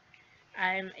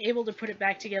 I'm able to put it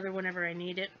back together whenever I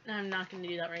need it. I'm not going to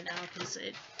do that right now because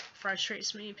it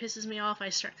frustrates me, pisses me off. I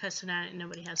start cussing at it and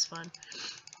nobody has fun.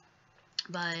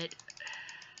 But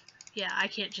yeah, I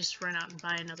can't just run out and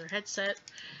buy another headset.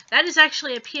 That is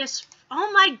actually a PS...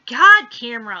 Oh my god,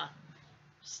 camera!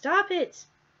 Stop it!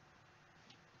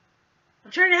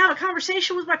 I'm trying to have a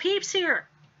conversation with my peeps here!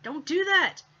 Don't do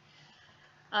that!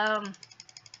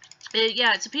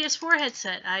 Yeah, it's a PS4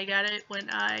 headset. I got it when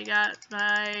I got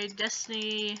my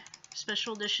Destiny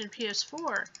Special Edition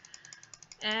PS4.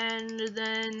 And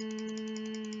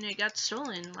then it got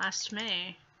stolen last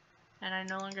May. And I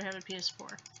no longer have a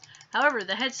PS4. However,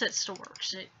 the headset still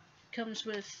works. It comes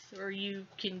with, or you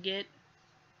can get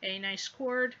a nice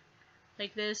cord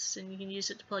like this, and you can use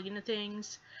it to plug into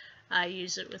things. I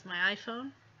use it with my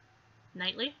iPhone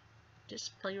nightly.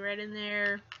 Just plug it right in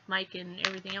there. Mic and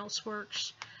everything else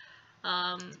works.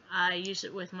 I use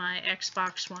it with my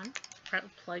Xbox One.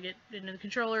 Plug it into the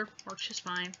controller. Works just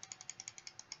fine.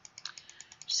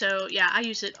 So, yeah, I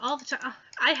use it all the time.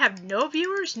 I have no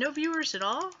viewers? No viewers at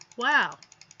all? Wow.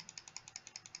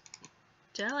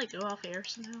 Did I, like, go off air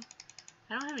somehow?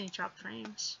 I don't have any dropped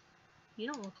frames. You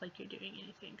don't look like you're doing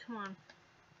anything. Come on.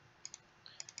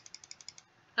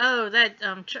 Oh, that,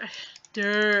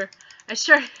 Duh.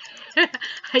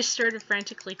 I started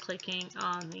frantically clicking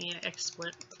on the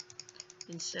XSplit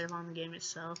instead of on the game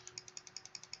itself.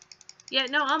 Yeah,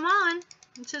 no, I'm on.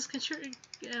 It says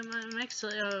I'm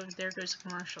actually. Oh, there goes a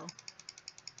commercial.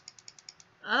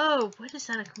 Oh, what is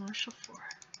that a commercial for?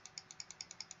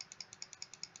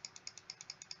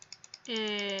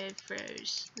 It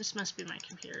froze. This must be my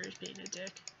computer being a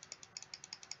dick.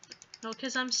 No,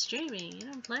 because I'm streaming, and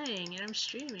I'm playing, and I'm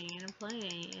streaming, and I'm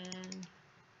playing, and...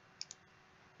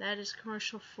 That is a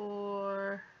commercial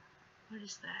for... What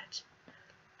is that?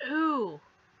 Ooh!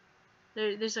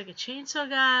 There's like a chainsaw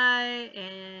guy,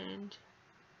 and...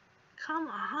 Come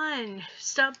on!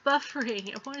 Stop buffering!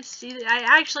 I want to see that.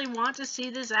 I actually want to see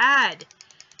this ad!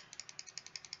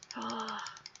 Oh.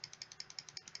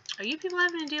 Are you people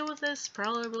having to deal with this?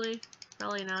 Probably.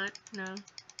 Probably not. No.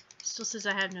 Still says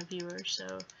I have no viewers,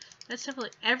 so... That's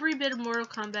definitely every bit of Mortal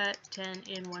Kombat 10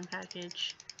 in one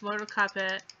package. Mortal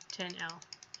Kombat 10L.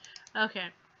 Okay.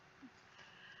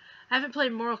 I haven't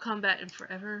played Mortal Kombat in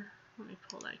forever. Let me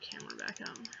pull that camera back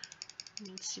up. You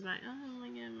can see my... Oh my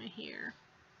god, my hair.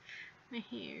 My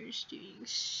hair is doing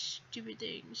stupid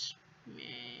things.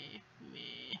 Meh,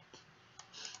 meh.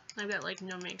 I've got like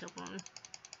no makeup on.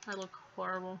 I look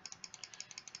horrible.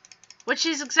 Which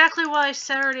is exactly why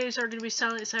Saturdays are going to be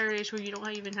silent Saturdays where you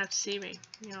don't even have to see me.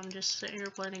 You know, I'm just sitting here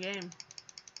playing a game.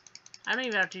 I don't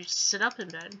even have to sit up in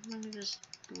bed. I can just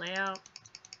lay out.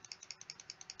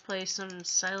 Play some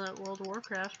silent World of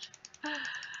Warcraft. I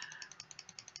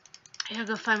gotta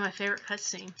go find my favorite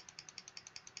cutscene.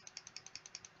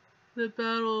 The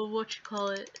battle of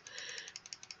whatchamacallit.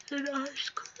 In Ice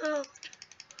Cloud.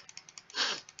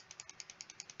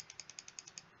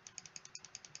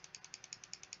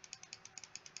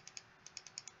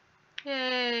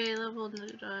 Yay, level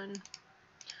done.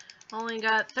 Only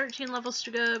got 13 levels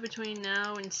to go between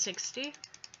now and 60.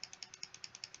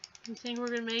 You think we're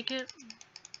gonna make it?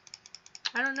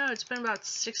 I don't know, it's been about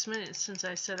 6 minutes since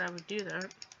I said I would do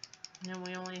that. And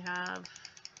we only have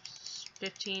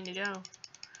 15 to go.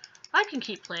 I can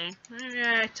keep playing.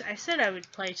 I said I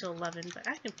would play till 11, but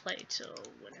I can play till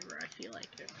whenever I feel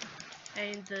like it.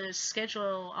 And the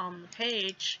schedule on the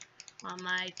page on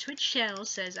my Twitch channel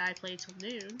says I play till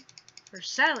noon. For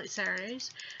Silent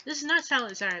Saturdays. This is not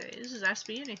Silent Saturday. This is Ask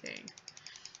Me Anything.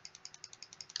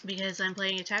 Because I'm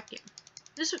playing a tap game.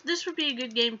 This would be a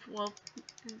good game. Well,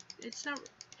 it's not.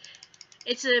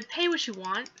 It's a pay what you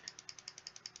want.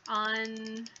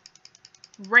 On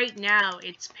right now,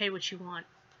 it's pay what you want.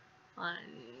 On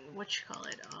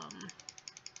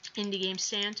indie game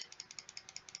stand.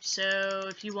 So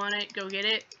if you want it, go get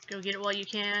it. Go get it while you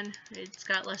can. It's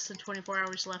got less than 24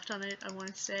 hours left on it, I want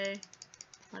to say.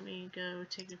 Let me go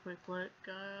take a quick look.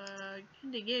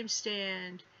 Indie game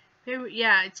stand.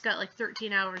 Yeah, it's got like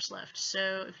 13 hours left.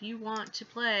 So if you want to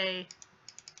play,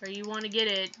 or you want to get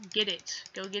it, get it.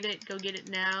 Go get it. Go get it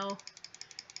now.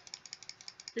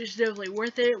 It's definitely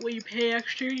worth it. When you pay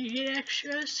extra, you get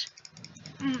extras.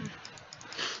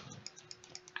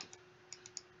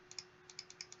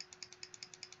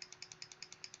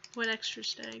 What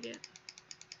extras did I get?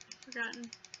 I've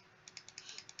forgotten.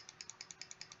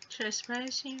 Should I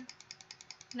surprise you?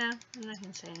 No, I'm not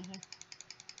gonna say anything.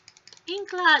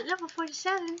 Inkblot, level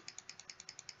 47!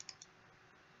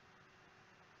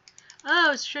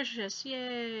 Oh, it's treasure chest,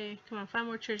 yay! Come on, 5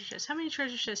 more treasure chests. How many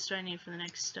treasure chests do I need for the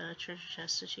next treasure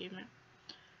chest achievement?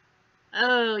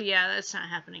 Oh, yeah, that's not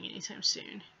happening anytime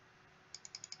soon.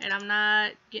 And I'm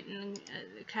not getting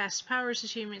cast powers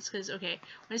achievements because, okay,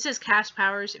 when it says cast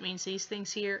powers, it means these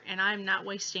things here, and I'm not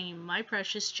wasting my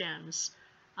precious gems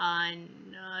on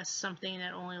something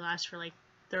that only lasts for like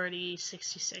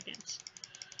 30-60 seconds.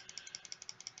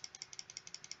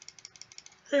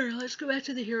 There, let's go back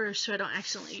to the heroes so I don't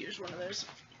accidentally use one of those.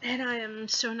 And I am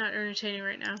so not entertaining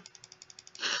right now.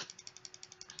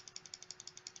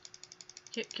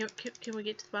 Can we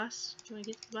get to the boss? Can we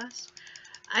get to the boss?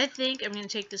 I think I'm gonna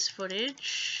take this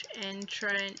footage and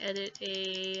try and edit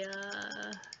a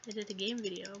game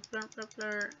video.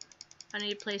 I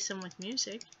need to play some with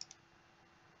music.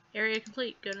 Area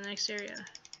complete. Go to the next area.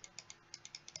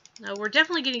 No, we're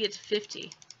definitely gonna get to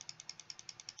 50.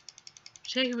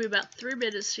 It's taking me about 3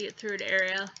 minutes to get through an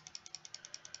area.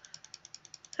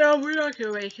 No, we're not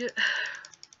gonna make it.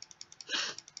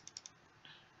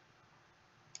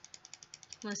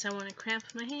 Unless I want to cramp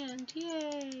my hand.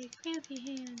 Yay! Crampy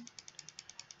hand.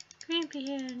 Crampy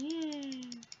hand, yay!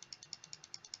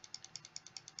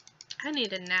 I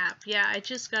need a nap. Yeah, I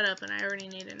just got up and I already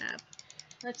need a nap.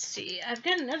 Let's see. I've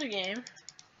got another game.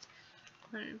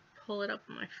 Let me pull it up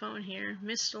on my phone here.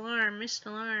 Missed alarm, missed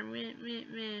alarm. Meh, meh,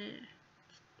 meh.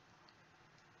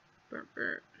 Burp,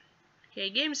 burp. Okay,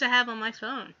 games I have on my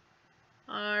phone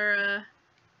are,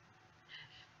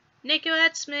 Nico,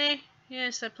 that's me.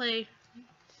 Yes, I play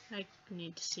I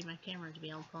need to see my camera to be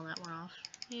able to pull that one off.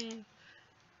 Yeah.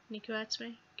 Nico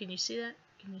Atsume, can you see that?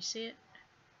 Can you see it?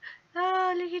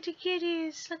 Oh, look at the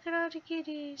kitties! Look at all the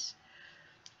kitties!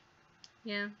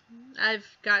 Yeah, I've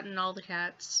gotten all the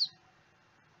cats.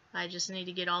 I just need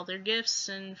to get all their gifts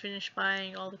and finish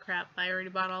buying all the crap. I already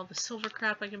bought all the silver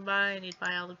crap I can buy. I need to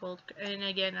buy all the gold. And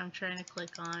again, I'm trying to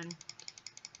click on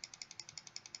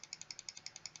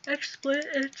XSplit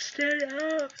instead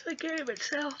of the game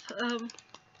itself.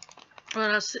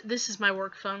 What else? This is my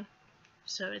work phone,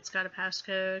 so it's got a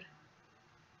passcode.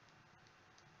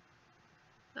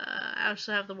 I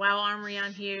also have the WoW Armory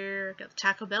on here. Got the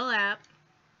Taco Bell app.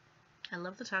 I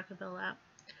love the Taco Bell app.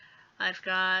 I've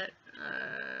got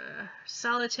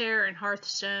Solitaire and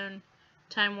Hearthstone,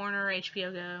 Time Warner,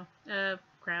 HBO Go,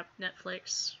 crap,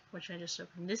 Netflix, which I just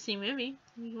opened. Disney movie.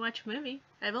 You can watch a movie.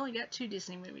 I've only got 2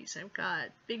 Disney movies. I've got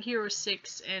Big Hero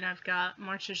 6 and I've got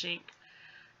Monsters Inc.,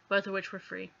 both of which were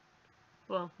free.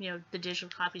 Well, you know, the digital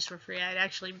copies were free. I'd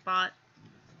actually bought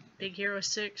Big Hero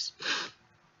 6.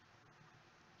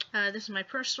 This is my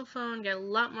personal phone. Got a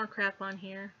lot more crap on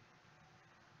here.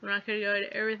 I'm not going to go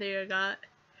into everything I got.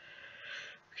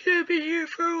 Gonna be here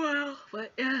for a while,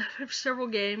 but yeah, I have several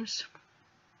games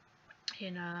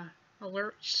and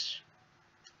alerts.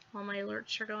 All my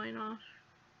alerts are going off.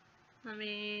 Let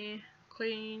me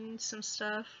clean some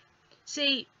stuff.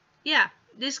 See, yeah,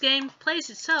 this game plays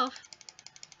itself.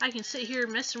 I can sit here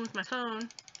messing with my phone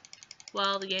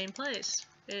while the game plays.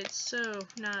 It's so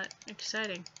not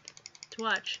exciting to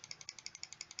watch.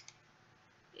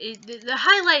 The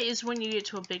highlight is when you get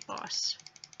to a big boss.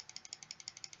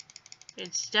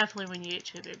 It's definitely when you get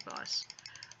to a big boss.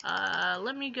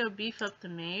 Let me go beef up the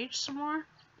mage some more.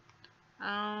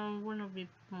 What will be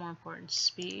more important?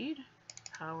 Speed,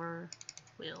 power,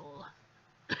 will.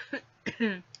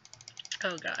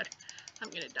 Oh god, I'm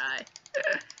gonna die.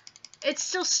 It's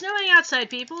still snowing outside,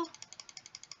 people.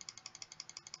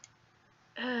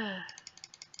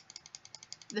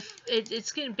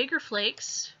 It's getting bigger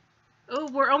flakes. Oh,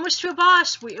 we're almost to a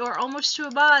boss. We are almost to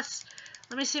a boss.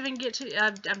 Let me see if I can get to...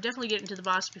 I'm definitely getting to the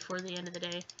boss before the end of the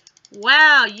day.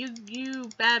 Wow, you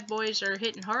bad boys are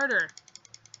hitting harder.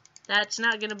 That's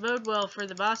not gonna bode well for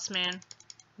the boss man.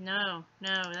 No,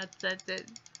 that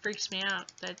freaks me out.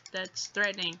 That's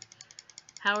threatening.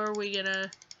 How are we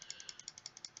gonna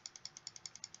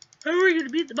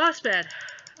beat the boss man?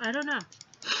 I don't know.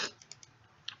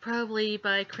 Probably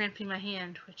by cramping my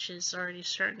hand, which is already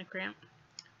starting to cramp.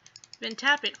 Been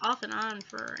tapping off and on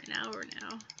for an hour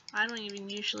now. I don't even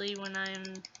usually, when I'm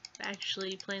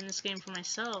actually playing this game for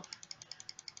myself,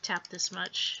 tap this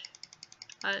much.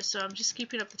 So I'm just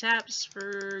keeping up the taps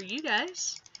for you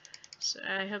guys. So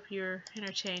I hope you're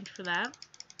entertained for that.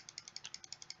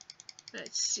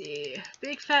 Let's see.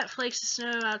 Big fat flakes of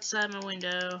snow outside my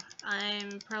window.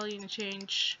 I'm probably going to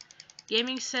change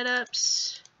gaming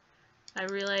setups. I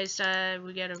realized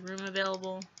we got a room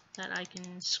available that I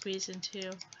can squeeze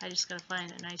into. I just gotta find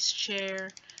a nice chair,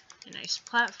 a nice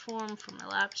platform for my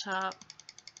laptop.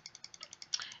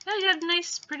 Yeah, I got a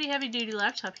nice, pretty heavy-duty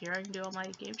laptop here. I can do all my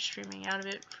game streaming out of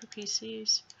it for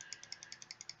PCs.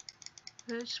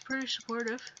 It's pretty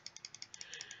supportive.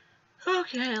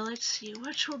 Okay, let's see.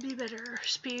 Which will be better,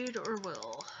 speed or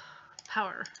will?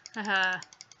 Power. Haha.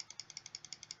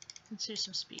 Let's do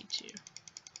some speed too.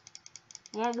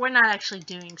 Well, we're not actually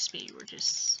doing speed. We're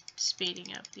just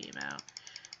speeding up the amount.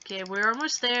 Okay, we're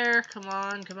almost there. Come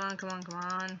on, come on, come on, come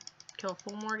on. Kill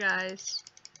 4 more guys.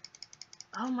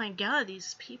 Oh my god,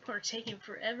 these people are taking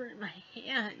forever in my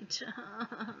hand.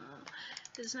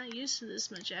 It's not used to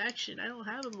this much action. I don't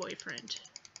have a boyfriend.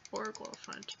 Or a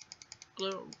girlfriend.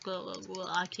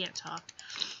 I can't talk.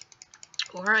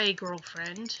 Or a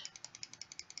girlfriend.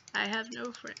 I have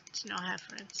no friends. No, I have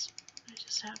friends. I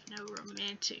just have no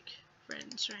romantic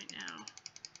friends right now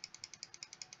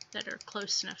that are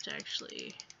close enough to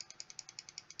actually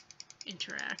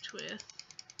interact with.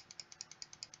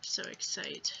 So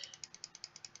excite.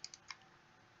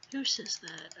 Who says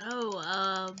that?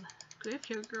 Oh,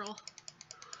 Graveyard Girl.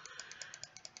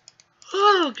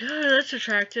 Oh god, that's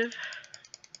attractive.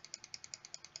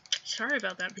 Sorry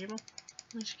about that, people.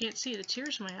 At least you can't see the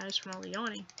tears in my eyes from all the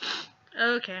yawning.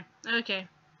 Okay,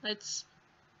 let's...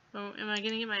 Oh, am I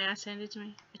gonna get my ass handed to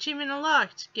me? Achievement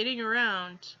unlocked! Getting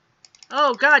around.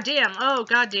 Oh, goddamn! Oh,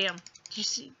 goddamn! Did you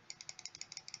see?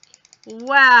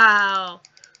 Wow!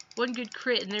 One good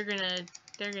crit and they're gonna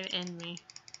end me.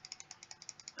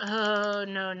 Oh,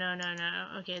 no.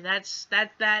 Okay,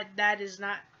 that is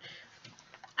not...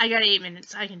 I got 8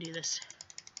 minutes. I can do this.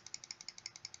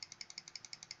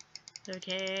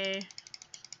 Okay.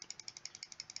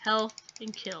 Health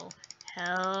and kill.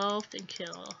 Health and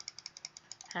kill.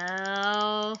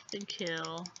 Health and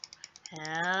kill.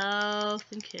 Health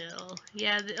and kill.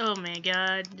 Yeah, oh my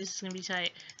god, this is gonna be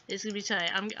tight. This is gonna be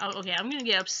tight. Okay, I'm gonna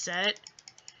get upset.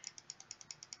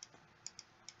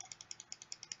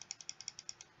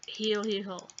 Heal, heal,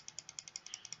 heal.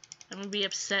 I'm gonna be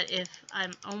upset if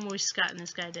I'm almost gotten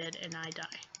this guy dead and I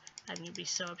die. I'm gonna be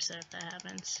so upset if that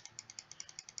happens.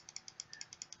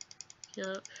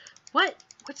 Heal. What?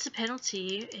 What's the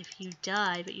penalty if you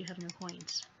die but you have no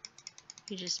coins?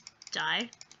 You just die?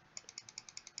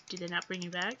 Do they not bring you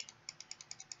back?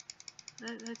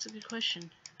 That's a good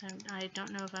question. I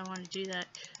don't know if I want to do that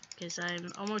because I'm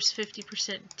almost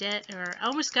 50% dead, or I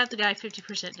almost got the guy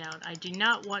 50% down. I do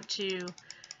not want to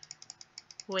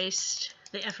waste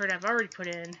the effort I've already put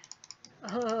in.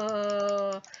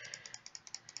 Oh.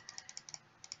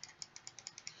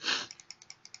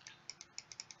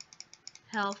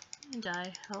 Health and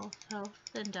die. Health, health,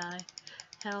 and die.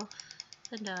 Health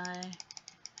and die.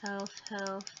 Health,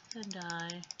 health, and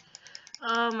die.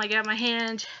 Oh my god, my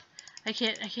hand. I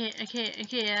can't.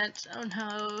 Oh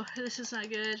no, this is not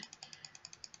good.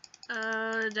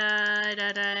 Die,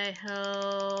 die, die.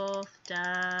 Health,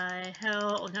 die.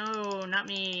 Health. No, not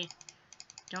me.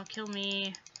 Don't kill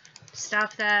me.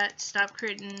 Stop that. Stop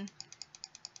critting.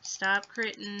 Stop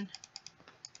critting.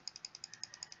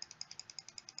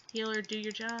 Healer, do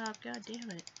your job. God damn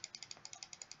it.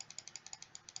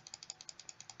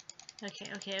 Okay,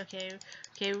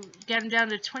 get him down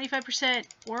to 25%.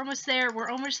 We're almost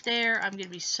there. I'm gonna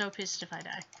be so pissed if I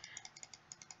die.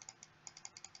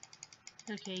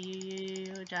 Okay,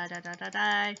 you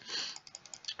die.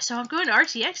 So I'm going to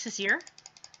RTX this year.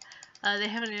 They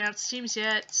haven't announced teams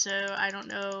yet, so I don't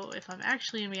know if I'm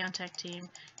actually gonna be on tech team.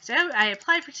 So I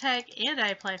applied for tech and I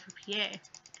applied for PA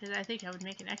because I think I would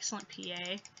make an excellent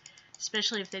PA,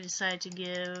 especially if they decide to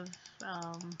give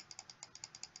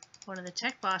one of the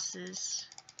tech bosses,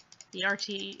 the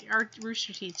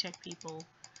Rooster Teeth tech people.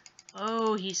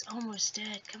 Oh, he's almost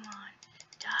dead. Come on.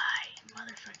 Die,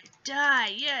 motherfucker. Die.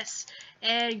 Yes.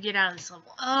 And get out of this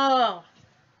level. Oh.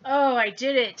 Oh, I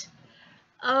did it.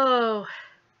 Oh.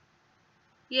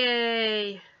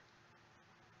 Yay.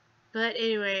 But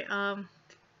anyway,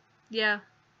 yeah.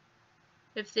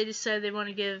 If they decide they want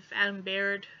to give Adam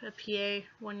Baird a PA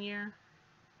 1 year.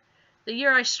 The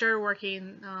year I started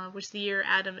working was the year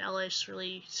Adam Ellis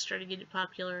really started getting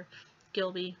popular,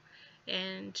 Gilby,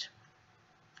 and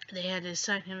they had to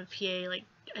assign him a PA like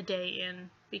a day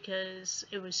in because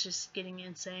it was just getting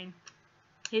insane.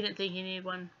 He didn't think he needed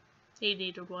one. He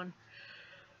needed one.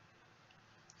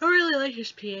 I really like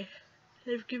his PA.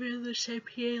 They've given him the same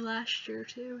PA last year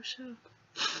too, so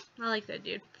I like that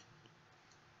dude.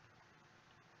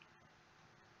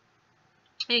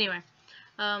 Anyway.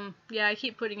 Yeah, I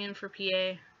keep putting in for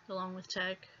PA along with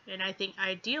tech, and I think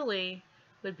ideally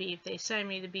would be if they assign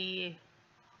me to be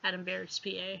Adam Baird's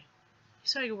PA,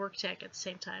 so I can work tech at the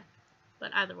same time.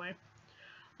 But either way,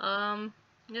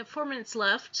 we have 4 minutes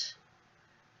left.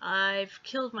 I've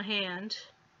killed my hand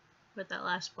with that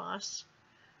last boss.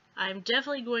 I'm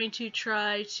definitely going to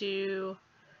try to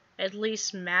at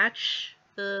least match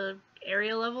the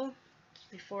area level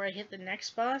before I hit the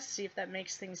next boss, see if that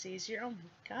makes things easier. Oh my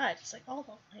god, it's like all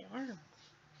up my arm.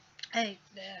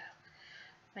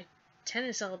 My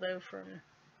tennis elbow from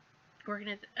working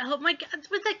at oh my god,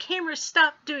 with that camera,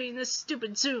 stop doing this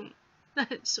stupid zoom.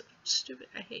 It's so stupid,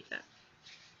 I hate that.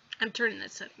 I'm turning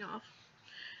that setting off.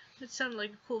 It sounded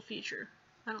like a cool feature.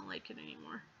 I don't like it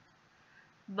anymore.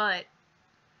 But,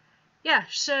 yeah,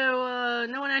 so,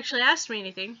 no one actually asked me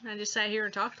anything. I just sat here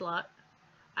and talked a lot.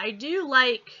 I do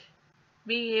like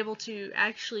being able to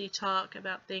actually talk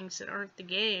about things that aren't the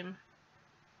game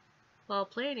while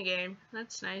playing a game.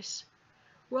 That's nice.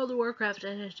 World of Warcraft,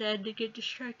 I tend to get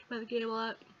distracted by the game a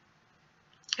lot.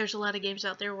 There's a lot of games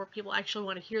out there where people actually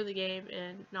want to hear the game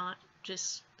and not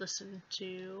just listen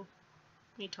to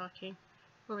me talking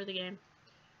over the game.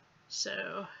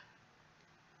 So,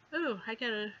 oh, I got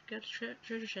a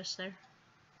treasure chest there.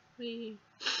 Whee.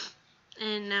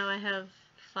 And now I have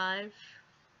 5.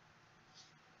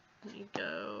 Let me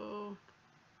go.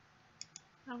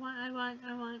 I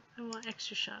want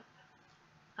extra shop.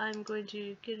 I'm going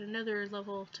to get another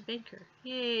level to banker.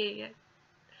 Yay! Got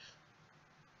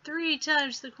 3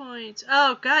 times the coins.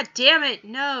 Oh god damn it!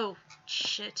 No!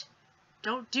 Shit!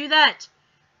 Don't do that!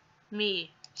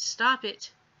 Me. Stop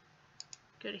it.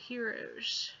 Go to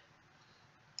heroes.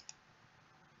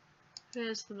 Who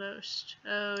has the most?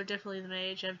 Oh, definitely the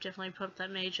mage. I've definitely pumped that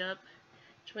mage up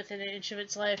within an inch of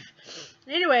its life.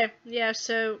 Anyway, yeah,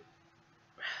 so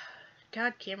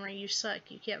god, camera, you suck.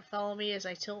 You can't follow me as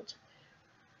I tilt.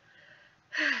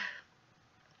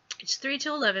 It's 3 to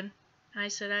 11. I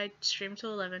said I'd stream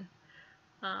till 11.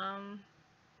 My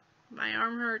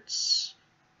arm hurts.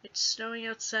 It's snowing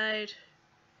outside.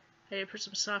 I need to put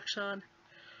some socks on.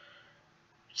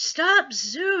 Stop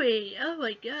zooing! Oh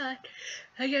my god.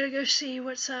 I gotta go see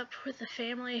what's up with the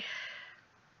family.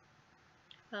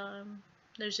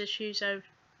 There's issues I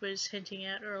was hinting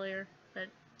at earlier that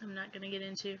I'm not gonna get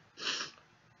into.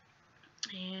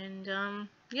 And,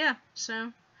 yeah,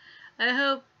 so I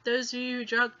hope those of you who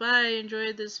dropped by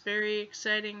enjoyed this very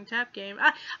exciting tap game.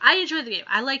 I enjoyed the game.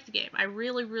 I like the game. I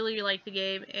really, really like the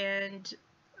game, and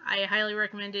I highly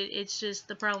recommend it. It's just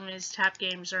the problem is tap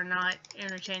games are not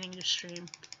entertaining to stream.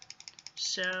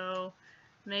 So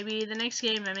maybe the next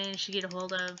game I manage to get a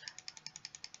hold of.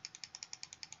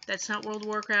 That's not World of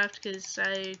Warcraft, because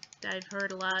I've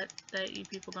heard a lot that you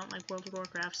people don't like World of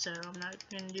Warcraft, so I'm not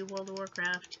going to do World of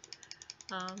Warcraft.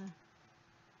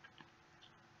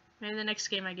 Maybe the next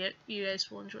game I get, you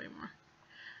guys will enjoy more.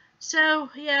 So,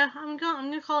 yeah, I'm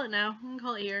gonna call it now. I'm gonna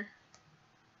call it here.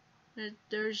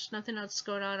 There's nothing else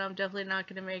going on. I'm definitely not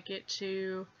gonna make it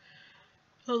to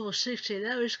level 60.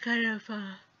 That was kind of,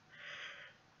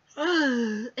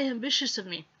 ambitious of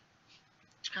me.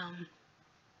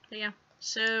 But yeah.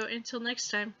 So, until next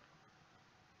time.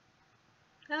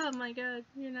 Oh my god,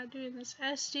 you're not doing this.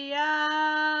 Esdee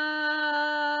out!